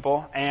eating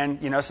people. And,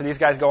 so these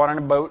guys go out on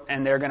a boat,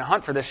 and they're going to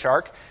hunt for this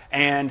shark.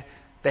 And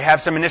they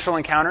have some initial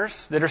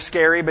encounters that are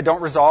scary but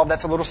don't resolve.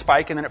 That's a little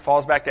spike, and then it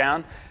falls back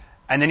down.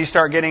 And then you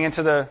start getting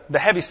into the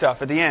heavy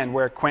stuff at the end,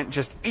 where Quint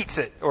just eats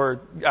it,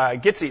 or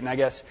gets eaten, I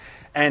guess.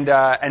 And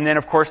then,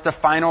 of course, the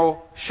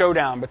final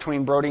showdown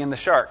between Brody and the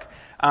shark.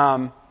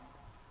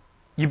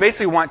 You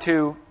basically want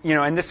to,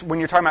 and this, when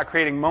you're talking about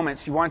creating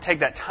moments, you want to take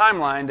that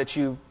timeline that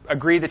you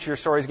agree that your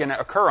story is going to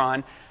occur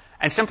on,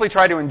 and simply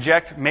try to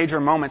inject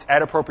major moments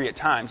at appropriate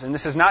times. And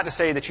this is not to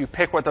say that you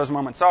pick what those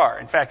moments are.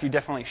 In fact, you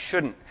definitely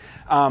shouldn't.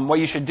 What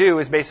you should do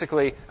is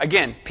basically,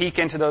 again, peek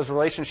into those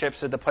relationships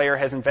that the player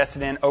has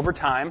invested in over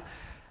time,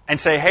 and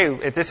say, hey,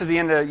 if this is the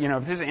end of,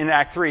 if this is in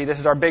Act 3, this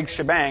is our big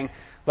shebang.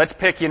 Let's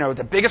pick,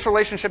 the biggest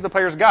relationship the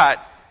player's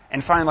got,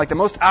 and find like the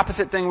most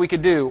opposite thing we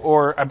could do,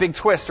 or a big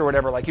twist or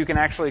whatever. Like you can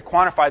actually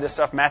quantify this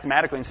stuff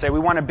mathematically and say, we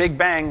want a big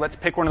bang, let's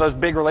pick one of those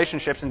big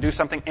relationships and do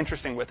something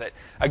interesting with it.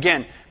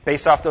 Again,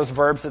 based off those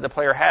verbs that the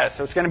player has.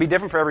 So it's going to be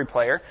different for every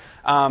player.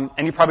 And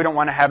you probably don't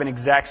want to have an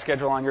exact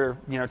schedule on your,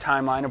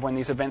 timeline of when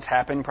these events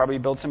happen. You probably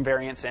build some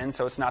variance in,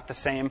 so it's not the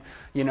same,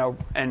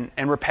 and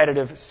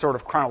repetitive sort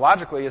of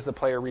chronologically as the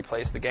player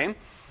replays the game.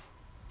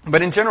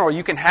 But in general,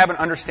 you can have an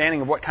understanding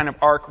of what kind of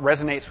arc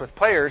resonates with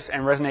players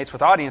and resonates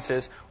with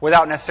audiences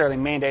without necessarily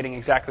mandating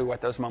exactly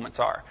what those moments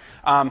are.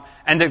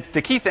 And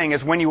the key thing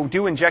is when you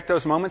do inject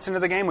those moments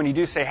into the game, when you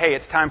do say, hey,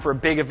 it's time for a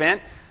big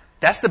event,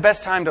 that's the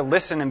best time to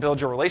listen and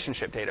build your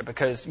relationship data,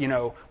 because,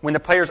 when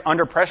the player's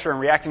under pressure and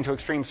reacting to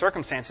extreme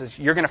circumstances,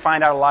 you're going to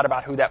find out a lot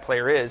about who that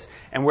player is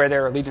and where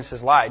their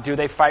allegiances lie. Do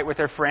they fight with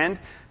their friend?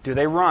 Do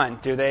they run?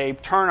 Do they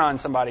turn on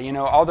somebody?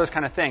 All those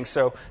kind of things.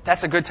 So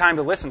that's a good time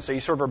to listen. So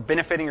you sort of are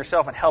benefiting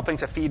yourself and helping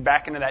to feed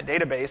back into that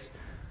database,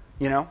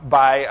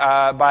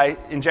 by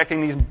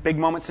injecting these big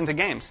moments into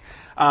games.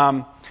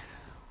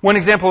 One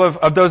example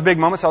of those big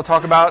moments I'll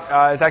talk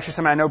about is actually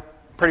something I know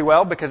pretty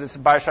well, because it's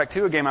BioShock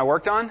 2, a game I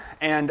worked on.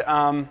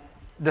 And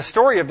the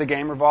story of the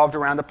game revolved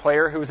around a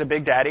player who was a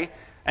big daddy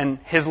and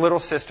his little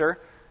sister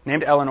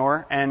named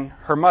Eleanor and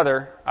her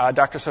mother,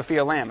 Dr.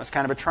 Sophia Lamb. It was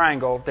kind of a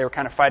triangle. They were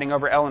kind of fighting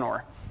over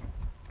Eleanor.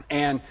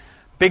 And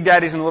big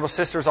daddies and little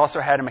sisters also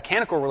had a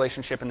mechanical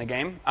relationship in the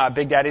game.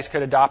 Big daddies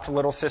could adopt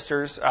little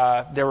sisters.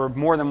 There were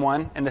more than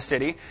one in the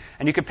city.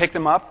 And you could pick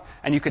them up,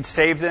 and you could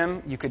save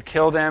them, you could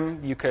kill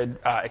them, you could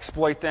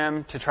exploit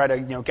them to try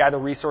to gather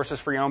resources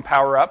for your own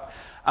power-up.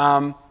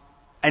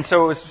 And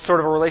so it was sort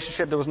of a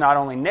relationship that was not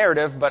only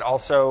narrative, but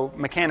also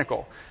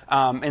mechanical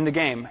in the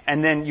game.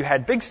 And then you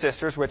had big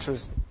sisters, which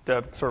was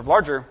the sort of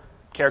larger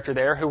character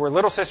there, who were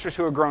little sisters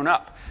who had grown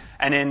up.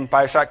 And in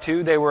Bioshock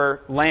 2, they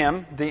were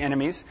LAM, the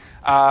enemies,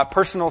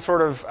 personal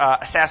sort of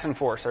assassin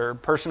force or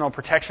personal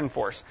protection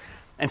force.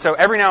 And so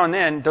every now and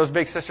then, those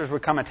big sisters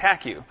would come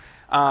attack you.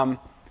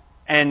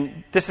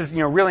 And this is,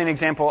 really an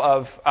example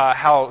of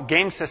how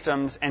game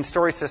systems and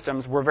story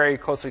systems were very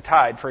closely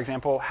tied. For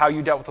example, how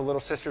you dealt with the little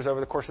sisters over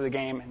the course of the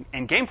game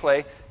and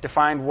gameplay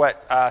defined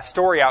what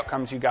story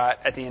outcomes you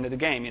got at the end of the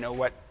game,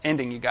 what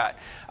ending you got.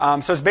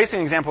 So it's basically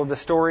an example of the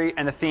story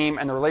and the theme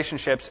and the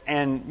relationships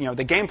and,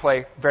 the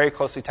gameplay very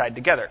closely tied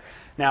together.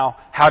 Now,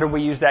 how do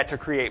we use that to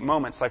create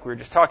moments like we were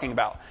just talking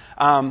about?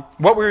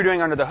 What we were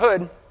doing under the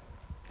hood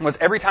was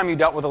every time you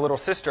dealt with a little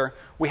sister,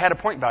 we had a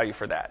point value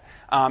for that.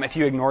 If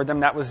you ignored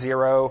them, that was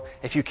 0.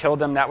 If you killed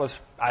them, that was,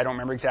 I don't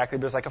remember exactly,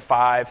 but it was like a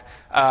 5.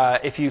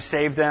 If you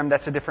saved them,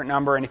 that's a different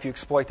number. And if you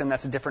exploit them,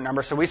 that's a different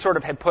number. So we sort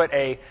of had put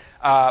a,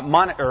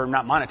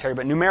 not monetary,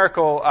 but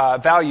numerical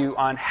value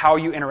on how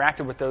you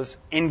interacted with those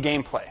in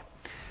gameplay.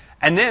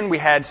 And then we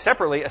had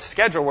separately a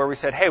schedule where we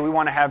said, hey, we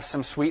want to have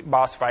some sweet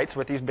boss fights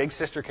with these big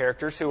sister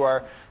characters who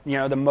are,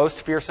 the most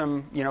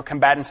fearsome,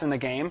 combatants in the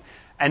game.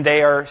 And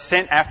they are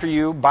sent after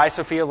you by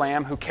Sophia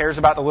Lamb, who cares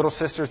about the little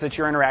sisters that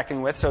you're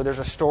interacting with. So there's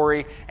a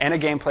story and a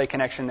gameplay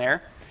connection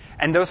there.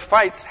 And those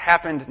fights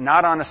happened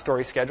not on a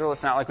story schedule.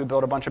 It's not like we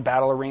built a bunch of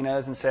battle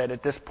arenas and said,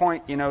 at this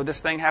point,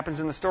 this thing happens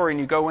in the story, and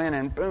you go in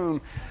and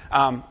boom.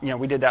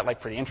 We did that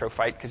like for the intro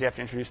fight because you have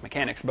to introduce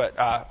mechanics. But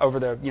over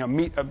the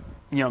meat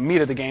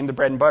of the game, the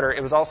bread and butter,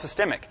 it was all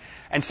systemic.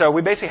 And so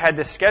we basically had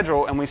this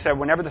schedule, and we said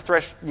whenever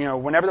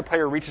the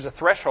player reaches a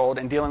threshold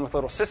in dealing with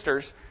little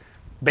sisters,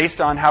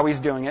 based on how he's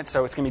doing it.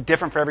 So it's going to be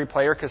different for every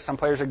player because some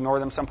players ignore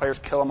them, some players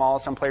kill them all,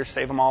 some players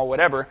save them all,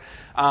 whatever.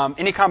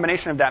 Any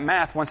combination of that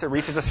math, once it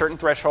reaches a certain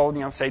threshold,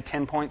 say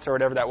 10 points or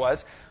whatever that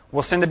was,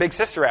 we'll send a big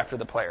sister after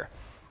the player.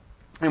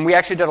 And we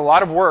actually did a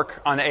lot of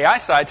work on the AI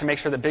side to make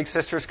sure that big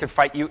sisters could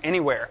fight you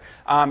anywhere.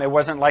 It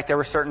wasn't like there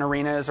were certain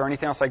arenas or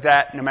anything else like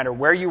that. No matter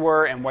where you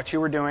were and what you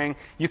were doing,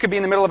 you could be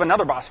in the middle of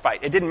another boss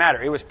fight. It didn't matter.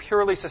 It was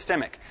purely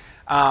systemic.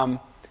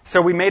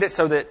 So we made it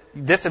so that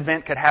this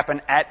event could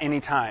happen at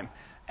any time.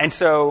 And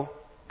so,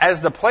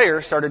 as the player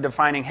started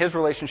defining his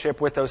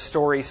relationship with those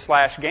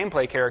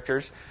story/gameplay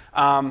characters,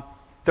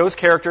 those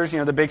characters,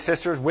 the big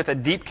sisters, with a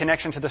deep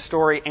connection to the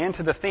story and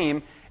to the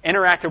theme,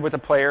 interacted with the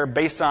player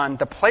based on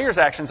the player's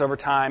actions over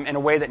time in a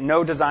way that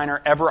no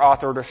designer ever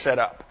authored or set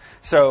up.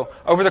 So,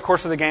 over the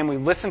course of the game, we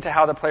listened to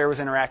how the player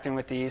was interacting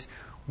with these.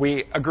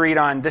 We agreed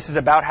on this is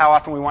about how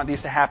often we want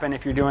these to happen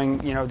if you're doing,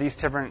 these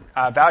different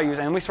values,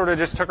 and we sort of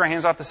just took our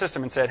hands off the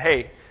system and said,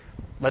 hey,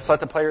 let's let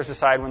the players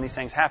decide when these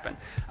things happen.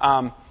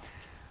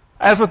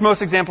 As with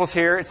most examples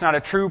here, it's not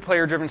a true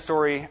player-driven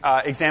story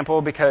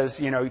example because,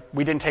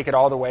 we didn't take it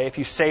all the way. If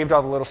you saved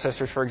all the little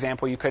sisters, for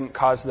example, you couldn't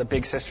cause the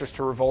big sisters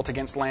to revolt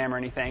against Lamb or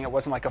anything. It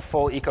wasn't like a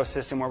full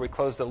ecosystem where we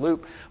closed the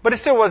loop. But it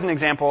still was an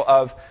example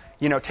of,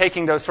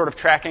 taking those sort of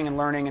tracking and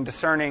learning and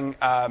discerning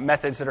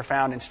methods that are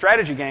found in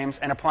strategy games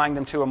and applying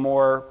them to a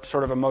more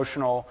sort of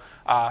emotional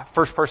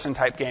first-person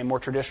type game, more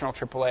traditional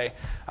AAA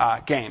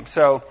game.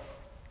 So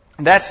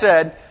that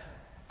said,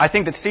 I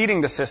think that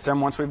seeding the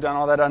system, once we've done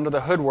all that under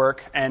the hood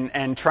work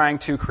and trying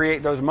to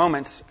create those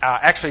moments,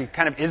 actually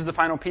kind of is the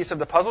final piece of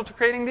the puzzle to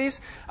creating these.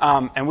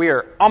 And we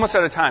are almost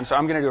out of time, so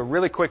I'm going to do a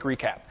really quick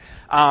recap.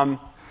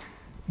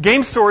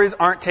 Game stories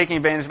aren't taking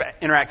advantage of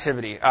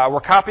interactivity.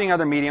 We're copying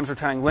other mediums. We're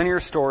telling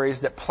linear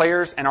stories that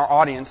players and our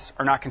audience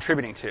are not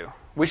contributing to.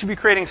 We should be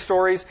creating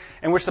stories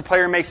in which the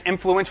player makes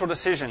influential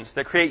decisions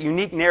that create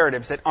unique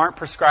narratives that aren't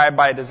prescribed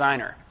by a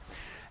designer.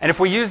 And if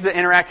we use the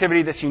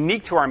interactivity that's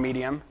unique to our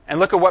medium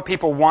and look at what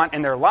people want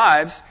in their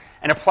lives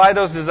and apply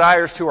those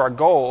desires to our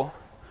goal,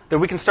 then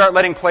we can start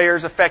letting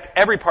players affect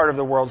every part of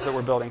the worlds that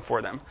we're building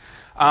for them.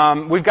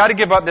 We've got to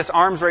give up this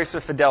arms race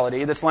of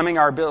fidelity that's limiting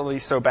our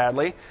abilities so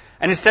badly,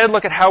 and instead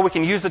look at how we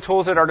can use the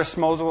tools at our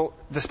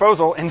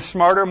disposal in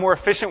smarter, more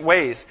efficient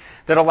ways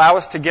that allow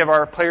us to give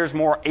our players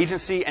more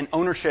agency and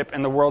ownership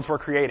in the worlds we're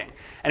creating.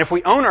 And if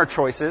we own our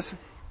choices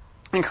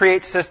and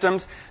create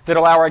systems that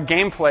allow our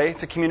gameplay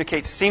to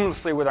communicate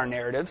seamlessly with our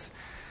narratives,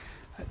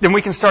 then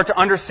we can start to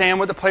understand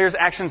what the player's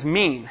actions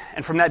mean.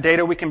 And from that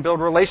data, we can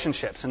build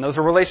relationships. And those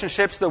are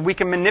relationships that we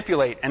can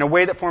manipulate in a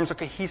way that forms a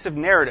cohesive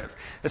narrative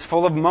that's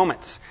full of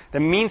moments that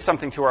mean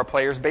something to our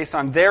players based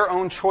on their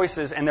own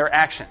choices and their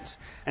actions.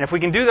 And if we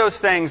can do those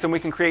things, then we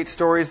can create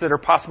stories that are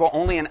possible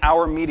only in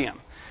our medium.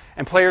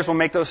 And players will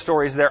make those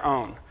stories their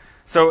own.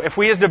 So if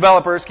we as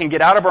developers can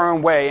get out of our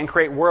own way and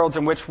create worlds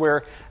in which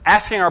we're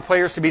asking our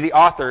players to be the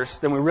authors,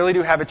 then we really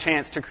do have a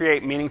chance to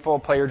create meaningful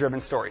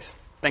player-driven stories.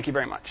 Thank you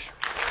very much.